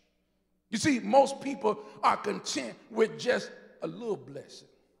touch. You see, most people are content with just a little blessing.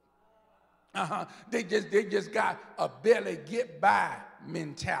 They just got a barely get by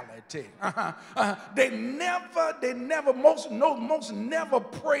mentality. They most never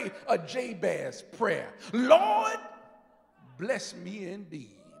pray a Jabez prayer. Lord, bless me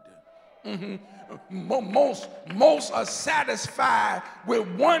indeed. Most are satisfied with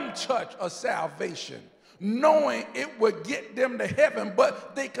one touch of salvation, knowing it would get them to heaven,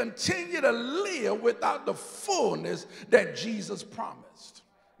 but they continue to live without the fullness that Jesus promised.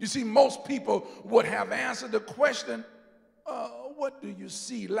 You see, most people would have answered the question, what do you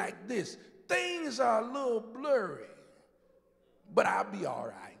see, like this? Things are a little blurry, but I'll be all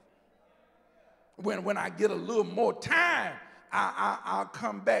right. When I get a little more time, I'll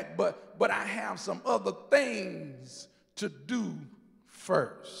come back, but I have some other things to do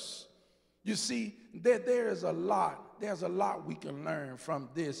first. You see, there's a lot we can learn from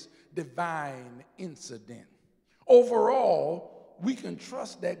this divine incident. Overall, we can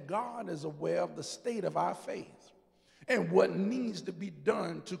trust that God is aware of the state of our faith and what needs to be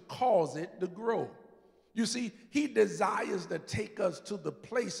done to cause it to grow. You see, he desires to take us to the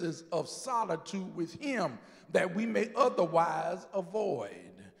places of solitude with him that we may otherwise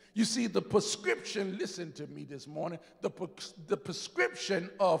avoid. You see, the prescription, listen to me this morning, the prescription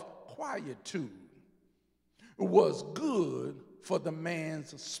of quietude was good for the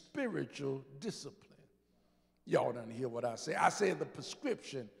man's spiritual discipline. Y'all didn't hear what I said. I said the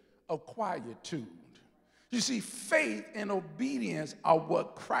prescription of quietude. You see, faith and obedience are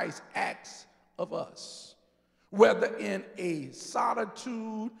what Christ asks of us. Whether in a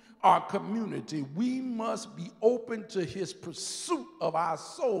solitude or community, we must be open to his pursuit of our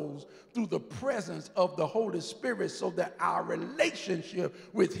souls through the presence of the Holy Spirit so that our relationship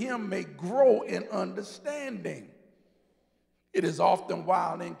with him may grow in understanding. It is often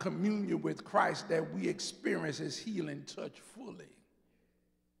while in communion with Christ that we experience his healing touch fully.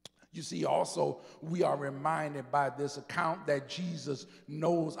 You see, also, we are reminded by this account that Jesus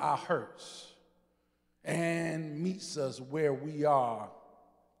knows our hurts and meets us where we are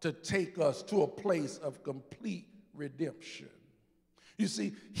to take us to a place of complete redemption. You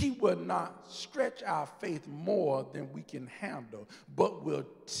see, he will not stretch our faith more than we can handle, but will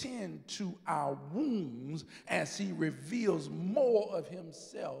tend to our wounds as he reveals more of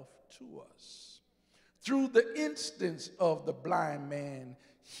himself to us. Through the instance of the blind man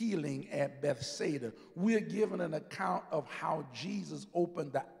healing at Bethsaida, we're given an account of how Jesus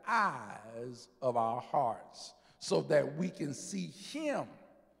opened the eyes of our hearts so that we can see him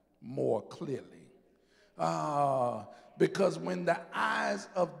more clearly. Because when the eyes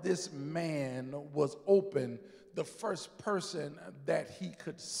of this man was open, the first person that he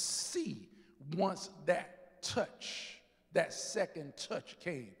could see once that touch, that second touch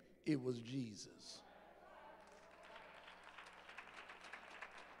came, it was Jesus.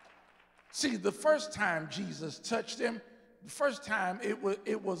 See, the first time Jesus touched him, the first time it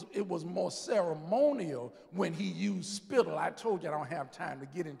was more ceremonial when he used spittle. I told you I don't have time to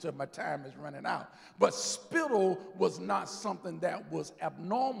get into it. My time is running out. But spittle was not something that was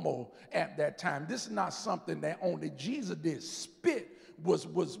abnormal at that time. This is not something that only Jesus did. Spit was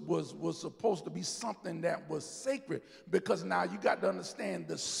supposed to be something that was sacred, because now you got to understand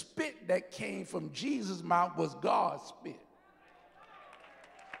the spit that came from Jesus' mouth was God's spit.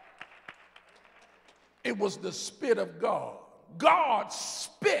 It was the spit of God. God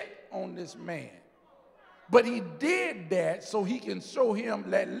spit on this man. But he did that so he can show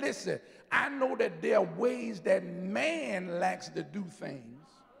him that, listen, I know that there are ways that man lacks to do things.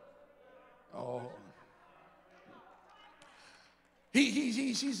 Oh.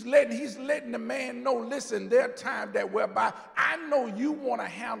 He's letting the man know, listen, there are times that whereby I know you want to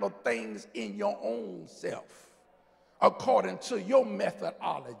handle things in your own self according to your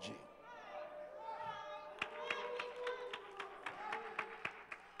methodology.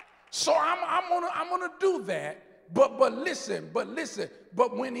 So I'm gonna do that, but listen,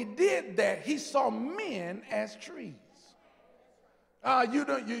 but when he did that, he saw men as trees.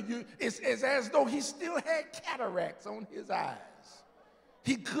 It's as though he still had cataracts on his eyes.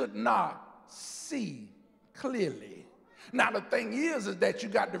 He could not see clearly. Now the thing is that you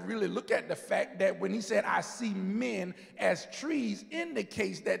got to really look at the fact that when he said, I see men as trees,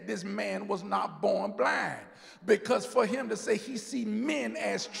 indicates that this man was not born blind. Because for him to say he see men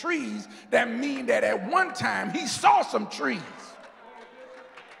as trees, that means that at one time he saw some trees.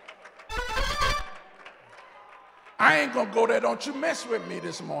 I ain't gonna go there. Don't you mess with me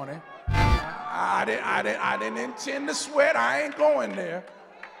this morning. I didn't intend to sweat. I ain't going there.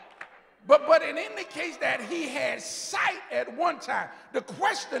 But it indicates that he had sight at one time. The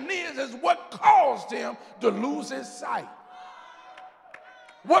question is what caused him to lose his sight?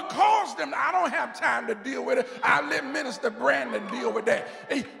 What caused him? I don't have time to deal with it. I'll let Minister Brandon deal with that.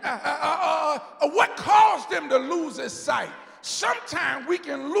 What caused him to lose his sight? Sometimes we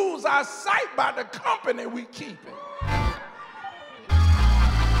can lose our sight by the company we keep in.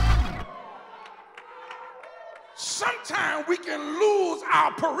 Sometimes we can lose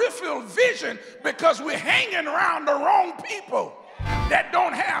our peripheral vision because we're hanging around the wrong people that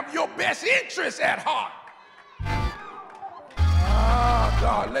don't have your best interests at heart. Oh,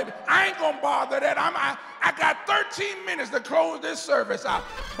 God, I ain't going to bother that. I got 13 minutes to close this service out.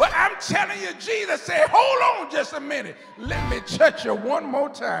 But I'm telling you, Jesus said, hold on just a minute. Let me touch you one more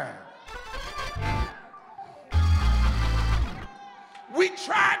time. We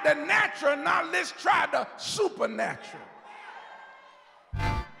tried the natural, now let's try the supernatural.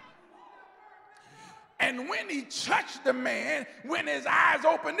 And when he touched the man, when his eyes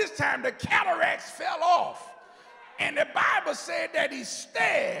opened, this time the cataracts fell off. And the Bible said that he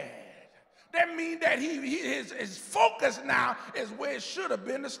stared. That means that his focus now is where it should have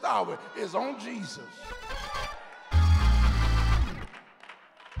been to start with, is on Jesus.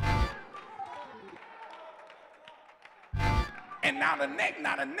 And now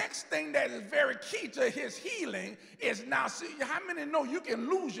the next thing that is very key to his healing is now, see, how many know you can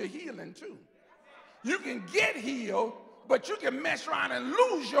lose your healing too? You can get healed, but you can mess around and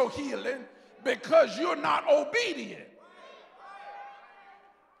lose your healing because you're not obedient.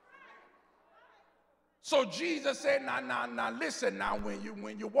 So Jesus said, now, listen, now, when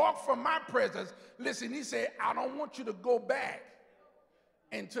you walk from my presence, listen, he said, I don't want you to go back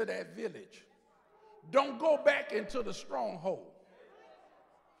into that village. Don't go back into the stronghold.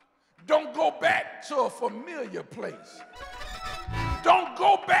 Don't go back to a familiar place. Don't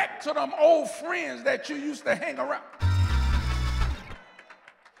go back to them old friends that you used to hang around.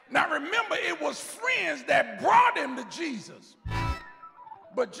 Now remember, it was friends that brought him to Jesus.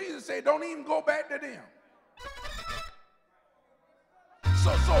 But Jesus said, don't even go back to them.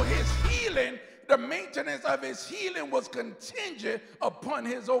 So his healing, the maintenance of his healing was contingent upon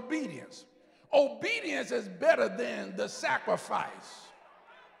his obedience. Obedience is better than the sacrifice.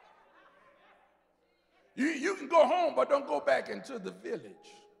 You can go home, but don't go back into the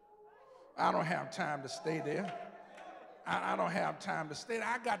village. I don't have time to stay there. I don't have time to stay there.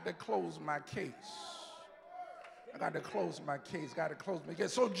 I got to close my case. Got to close my case.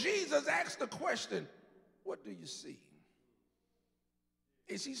 So Jesus asked the question, what do you see?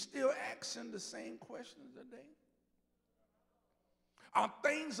 Is he still asking the same questions today? Are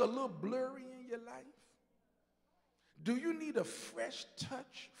things a little blurry in your life? Do you need a fresh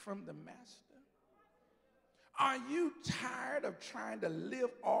touch from the Master? Are you tired of trying to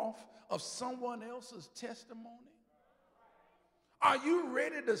live off of someone else's testimony? Are you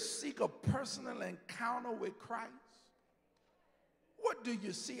ready to seek a personal encounter with Christ? What do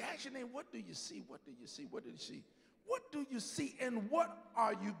you see? Actually, what do you see? What do you see? What do you see? What do you see, and what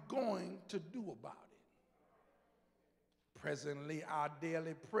are you going to do about it? Presently, our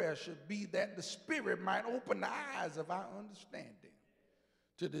daily prayer should be that the Spirit might open the eyes of our understanding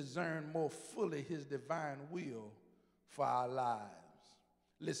to discern more fully his divine will for our lives.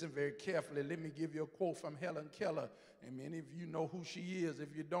 Listen very carefully. Let me give you a quote from Helen Keller. And many of you know who she is.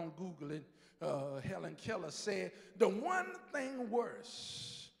 If you don't Google it, Helen Keller said, the one thing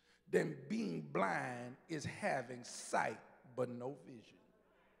worse than being blind is having sight but no vision.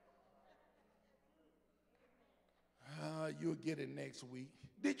 You'll get it next week.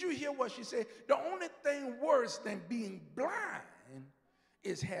 Did you hear what she said? The only thing worse than being blind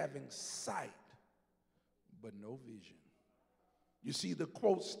is having sight but no vision. You see, the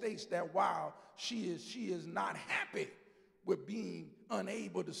quote states that while she is not happy with being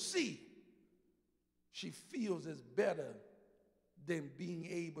unable to see, she feels it's better than being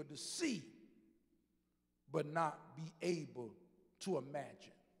able to see but not be able to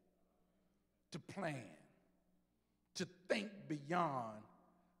imagine, to plan, to think beyond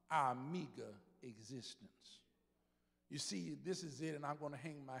our meager existence. You see, this is it, and I'm going to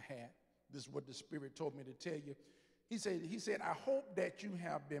hang my hat. This is what the Spirit told me to tell you. He said, I hope that you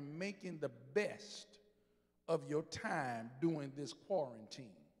have been making the best of your time during this quarantine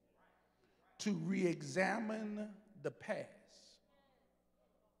to re-examine the past,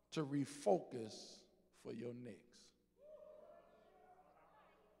 to refocus for your next.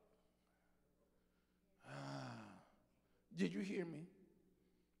 Did you hear me?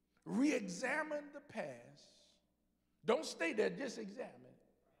 Re-examine the past. Don't stay there, just examine.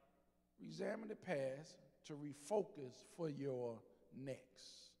 Examine the past to refocus for your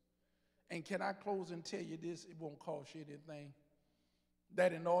next. And can I close and tell you this? It won't cost you anything.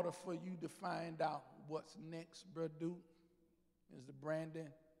 That in order for you to find out what's next, Brother Duke, Mr. Brandon,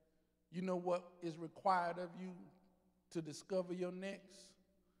 you know what is required of you to discover your next?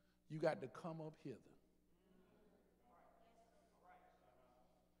 You got to come up hither.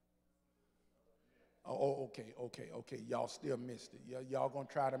 Oh, okay. Y'all still missed it. Y'all gonna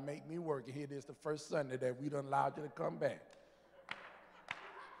try to make me work. Here it is, the first Sunday that we done allowed you to come back.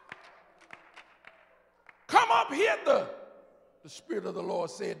 Come up hither, the Spirit of the Lord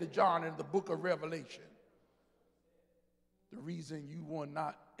said to John in the book of Revelation. The reason you will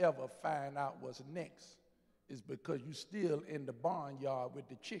not ever find out what's next is because you're still in the barnyard with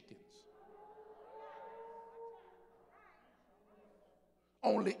the chickens.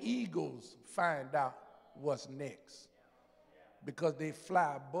 Only eagles find out what's next. because they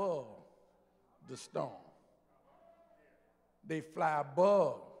fly above the storm. They fly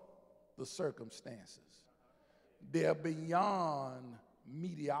above the circumstances. They're beyond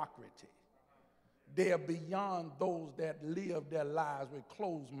mediocrity. They are beyond those that live their lives with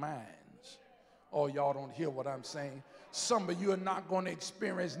closed minds. Oh, y'all don't hear what I'm saying. Some of you are not going to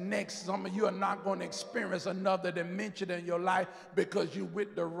experience next. Some of you are not going to experience another dimension in your life because you're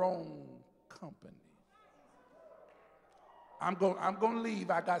with the wrong company. I'm going to leave.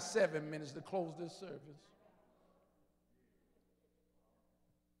 I got 7 minutes to close this service.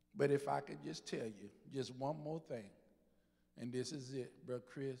 But if I could just tell you just one more thing, and this is it, Brother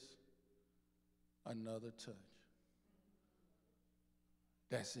Chris, another touch.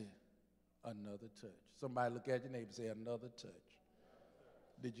 That's it, another touch. Somebody look at your neighbor and say, another touch.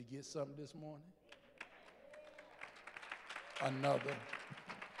 Did you get something this morning? Another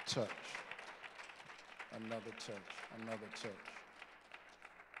touch. Another touch. Another touch.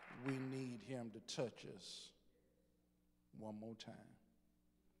 We need him to touch us one more time.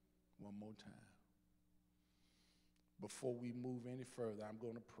 One more time. Before we move any further, I'm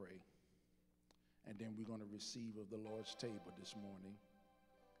going to pray. And then we're going to receive of the Lord's table this morning.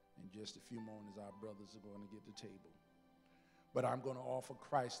 In just a few moments, our brothers are going to get the table. But I'm going to offer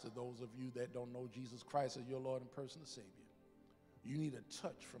Christ to those of you that don't know Jesus Christ as your Lord and personal Savior. You need a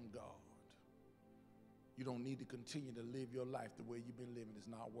touch from God. You don't need to continue to live your life the way you've been living. It's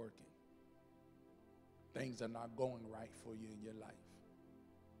not working. Things are not going right for you in your life.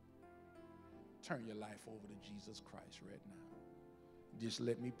 Turn your life over to Jesus Christ right now. Just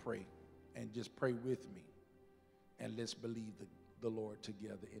let me pray, and just pray with me, and let's believe the Lord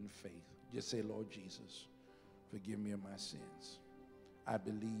together in faith. Just say, Lord Jesus, forgive me of my sins. I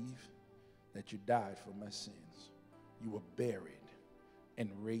believe that you died for my sins. You were buried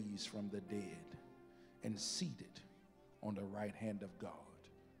and raised from the dead and seated on the right hand of God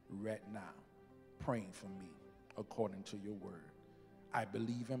right now, praying for me according to your word. I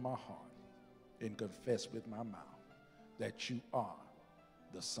believe in my heart and confess with my mouth that you are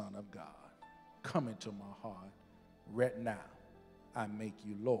the Son of God. Come into my heart right now. I make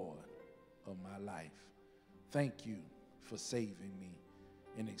you Lord of my life. Thank you for saving me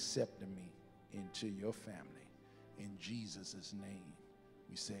and accepting me into your family. In Jesus' name,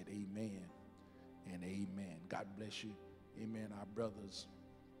 we said amen and amen. God bless you. Amen. Our brothers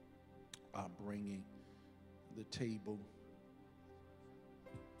are bringing the table.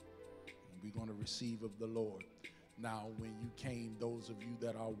 We're going to receive of the Lord. Now, when you came, those of you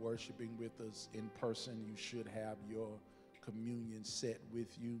that are worshiping with us in person, you should have your communion set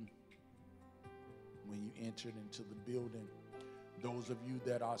with you when you entered into the building. Those of you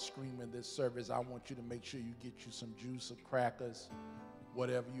that are streaming this service, I want you to make sure you get you some juice or crackers,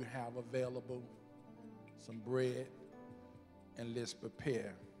 whatever you have available, some bread, and let's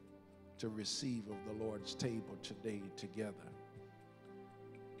prepare to receive of the Lord's table today together.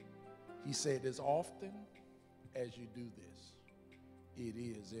 He said, as often as you do this, it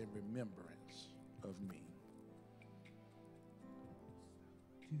is in remembrance of me.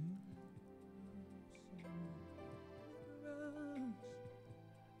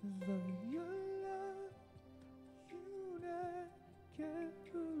 Of your love, you that carry,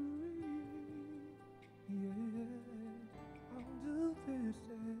 yeah. I'll do this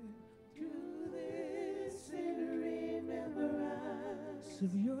in remembrance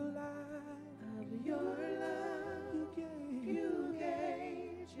of your life. You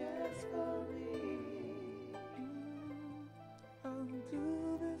gave just for me. I'll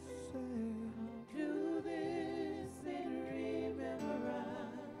do this in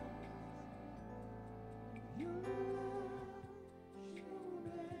remembrance. Your love shown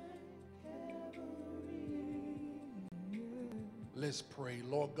at Calvary. Let's pray.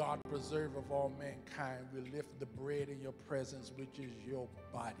 Lord God, preserve of all mankind, we lift the bread in your presence, which is your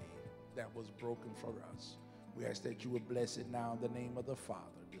body that was broken for us. We ask that you would bless it now in the name of the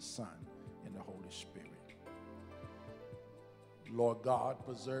Father, the Son, and the Holy Spirit. Lord God,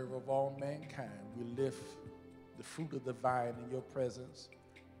 preserve of all mankind, we lift the fruit of the vine in your presence,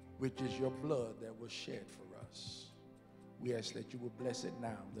 which is your blood that was shed for us. We ask that you would bless it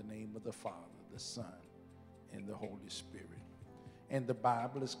now in the name of the Father, the Son, and the Holy Spirit. And the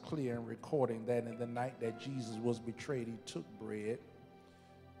Bible is clear in recording that in the night that Jesus was betrayed, he took bread.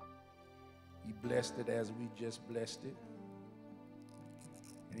 He blessed it as we just blessed it.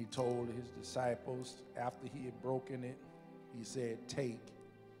 And he told his disciples, after he had broken it, he said, take,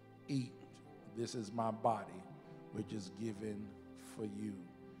 eat. This is my body, which is given for you.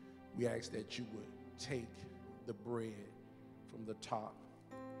 We ask that you would take the bread from the top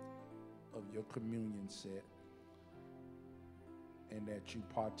of your communion set. and that you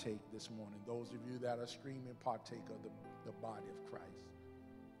partake this morning. Those of you that are screaming, partake of the body of Christ.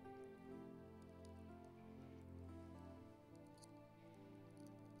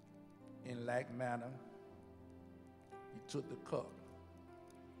 In like manner, he took the cup,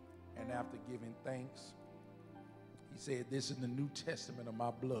 and after giving thanks, he said, "This is the New Testament of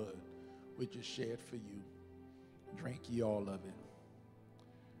my blood, which is shed for you. Drink ye all of it."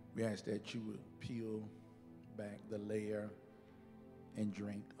 We ask that you would peel back the layer and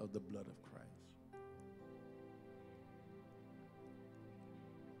drink of the blood of Christ.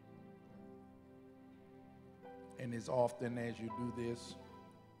 And as often as you do this,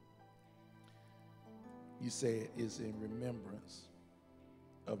 you say it is in remembrance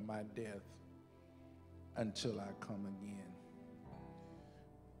of my death until I come again.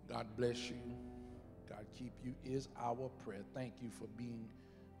 God bless you. God keep you is our prayer. Thank you for being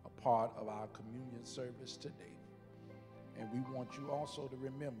a part of our communion service today. And we want you also to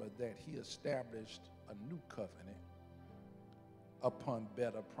remember that he established a new covenant upon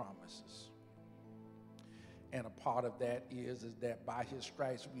better promises. And a part of that is that by his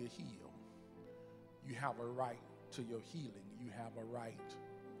stripes we are healed. You have a right to your healing. You have a right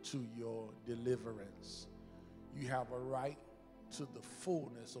to your deliverance. You have a right to the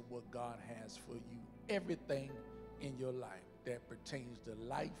fullness of what God has for you. Everything in your life that pertains to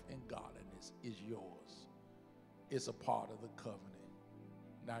life and godliness is yours. It's a part of the covenant.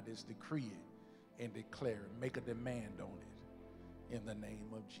 Now just decree it and declare it. Make a demand on it in the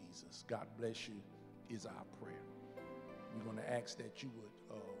name of Jesus. God bless you is our prayer. We're going to ask that you would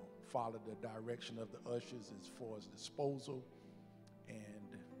follow the direction of the ushers as far as disposal,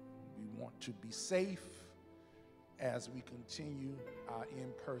 and we want to be safe as we continue our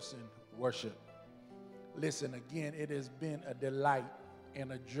in-person worship. Listen, again, it has been a delight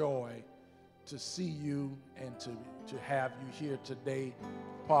and a joy to see you and to have you here today.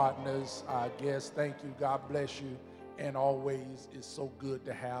 Partners, our guests, thank you. God bless you. And always, it's so good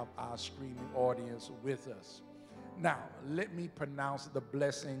to have our streaming audience with us. Now, let me pronounce the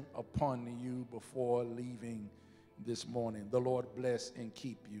blessing upon you before leaving this morning. The Lord bless and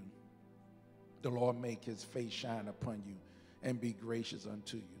keep you. The Lord make his face shine upon you and be gracious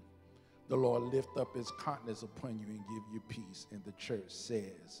unto you. The Lord lift up his countenance upon you and give you peace. And the church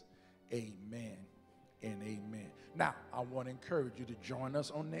says, amen and amen. Now, I want to encourage you to join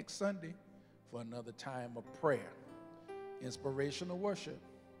us on next Sunday for another time of prayer, inspirational worship,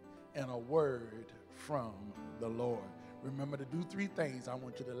 and a word from the Lord. Remember to do three things. I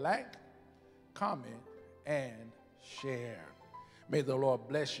want you to like, comment, and share. May the Lord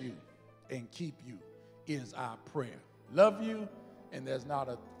bless you and keep you is our prayer. Love you, and there's not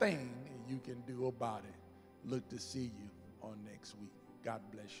a thing you can do about it. Look to see you on next week. God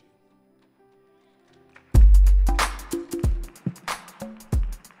bless you.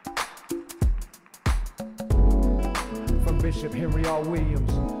 From Bishop Henry R.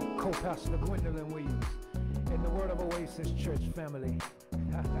 Williams, co-pastor Gwendolyn Williams, in the Word of Oasis Church family.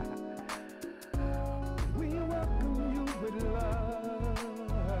 We welcome you with love.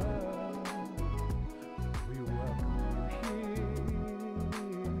 We welcome you here.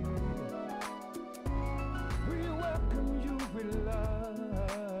 We welcome you with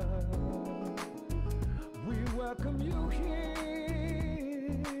love. We welcome you here.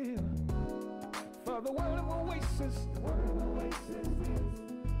 For the Word of Oasis, the Word of Oasis is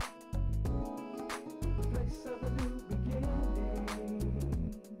the place of a new beginning.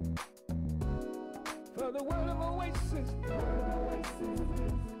 For the Word of Oasis, the Word of Oasis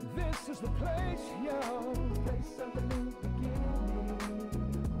is this is the place, yo, the place of a new beginning.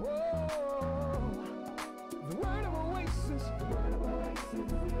 Oh, the Word of Oasis, the Word of Oasis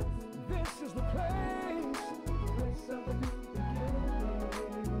is this is the place of a new beginning.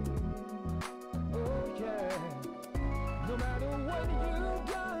 Oh yeah. No matter what you've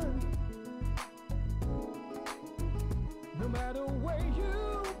done, no matter where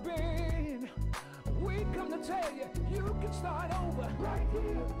you've been, we come to tell you, you can start over right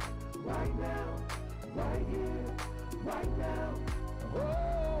here, right now, right here, right now.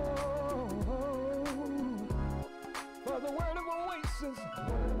 Oh, for the Word of Oasis,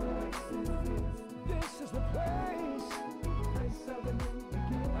 this is the place of a new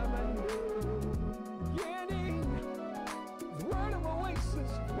beginning. The Word of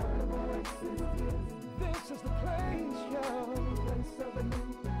Oasis, this is the place, yo, place of a new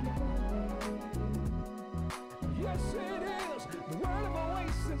beginning. Yes, it is. The Word of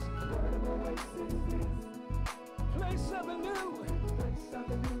Oasis, is place of a new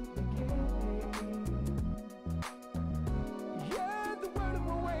beginning. Yeah, the Word of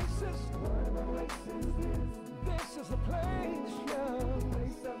Oasis, is this is the place, yo.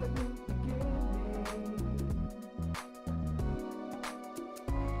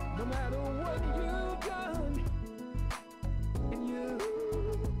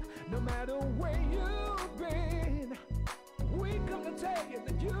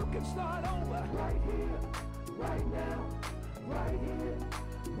 You can start over right here, right now, right here,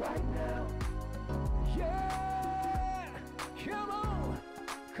 right now. Yeah, come on,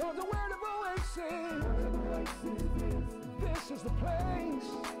 cause the word of Oasis, this is the place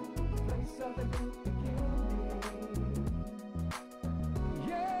of the new beginning.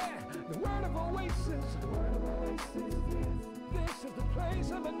 Yeah, the word of Oasis, this is the place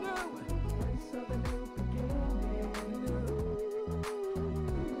of a new beginning.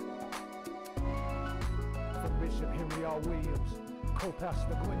 From Bishop Henry R. Williams,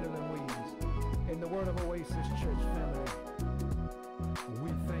 co-pastor Gwendolyn Williams, and the word of Oasis Church family.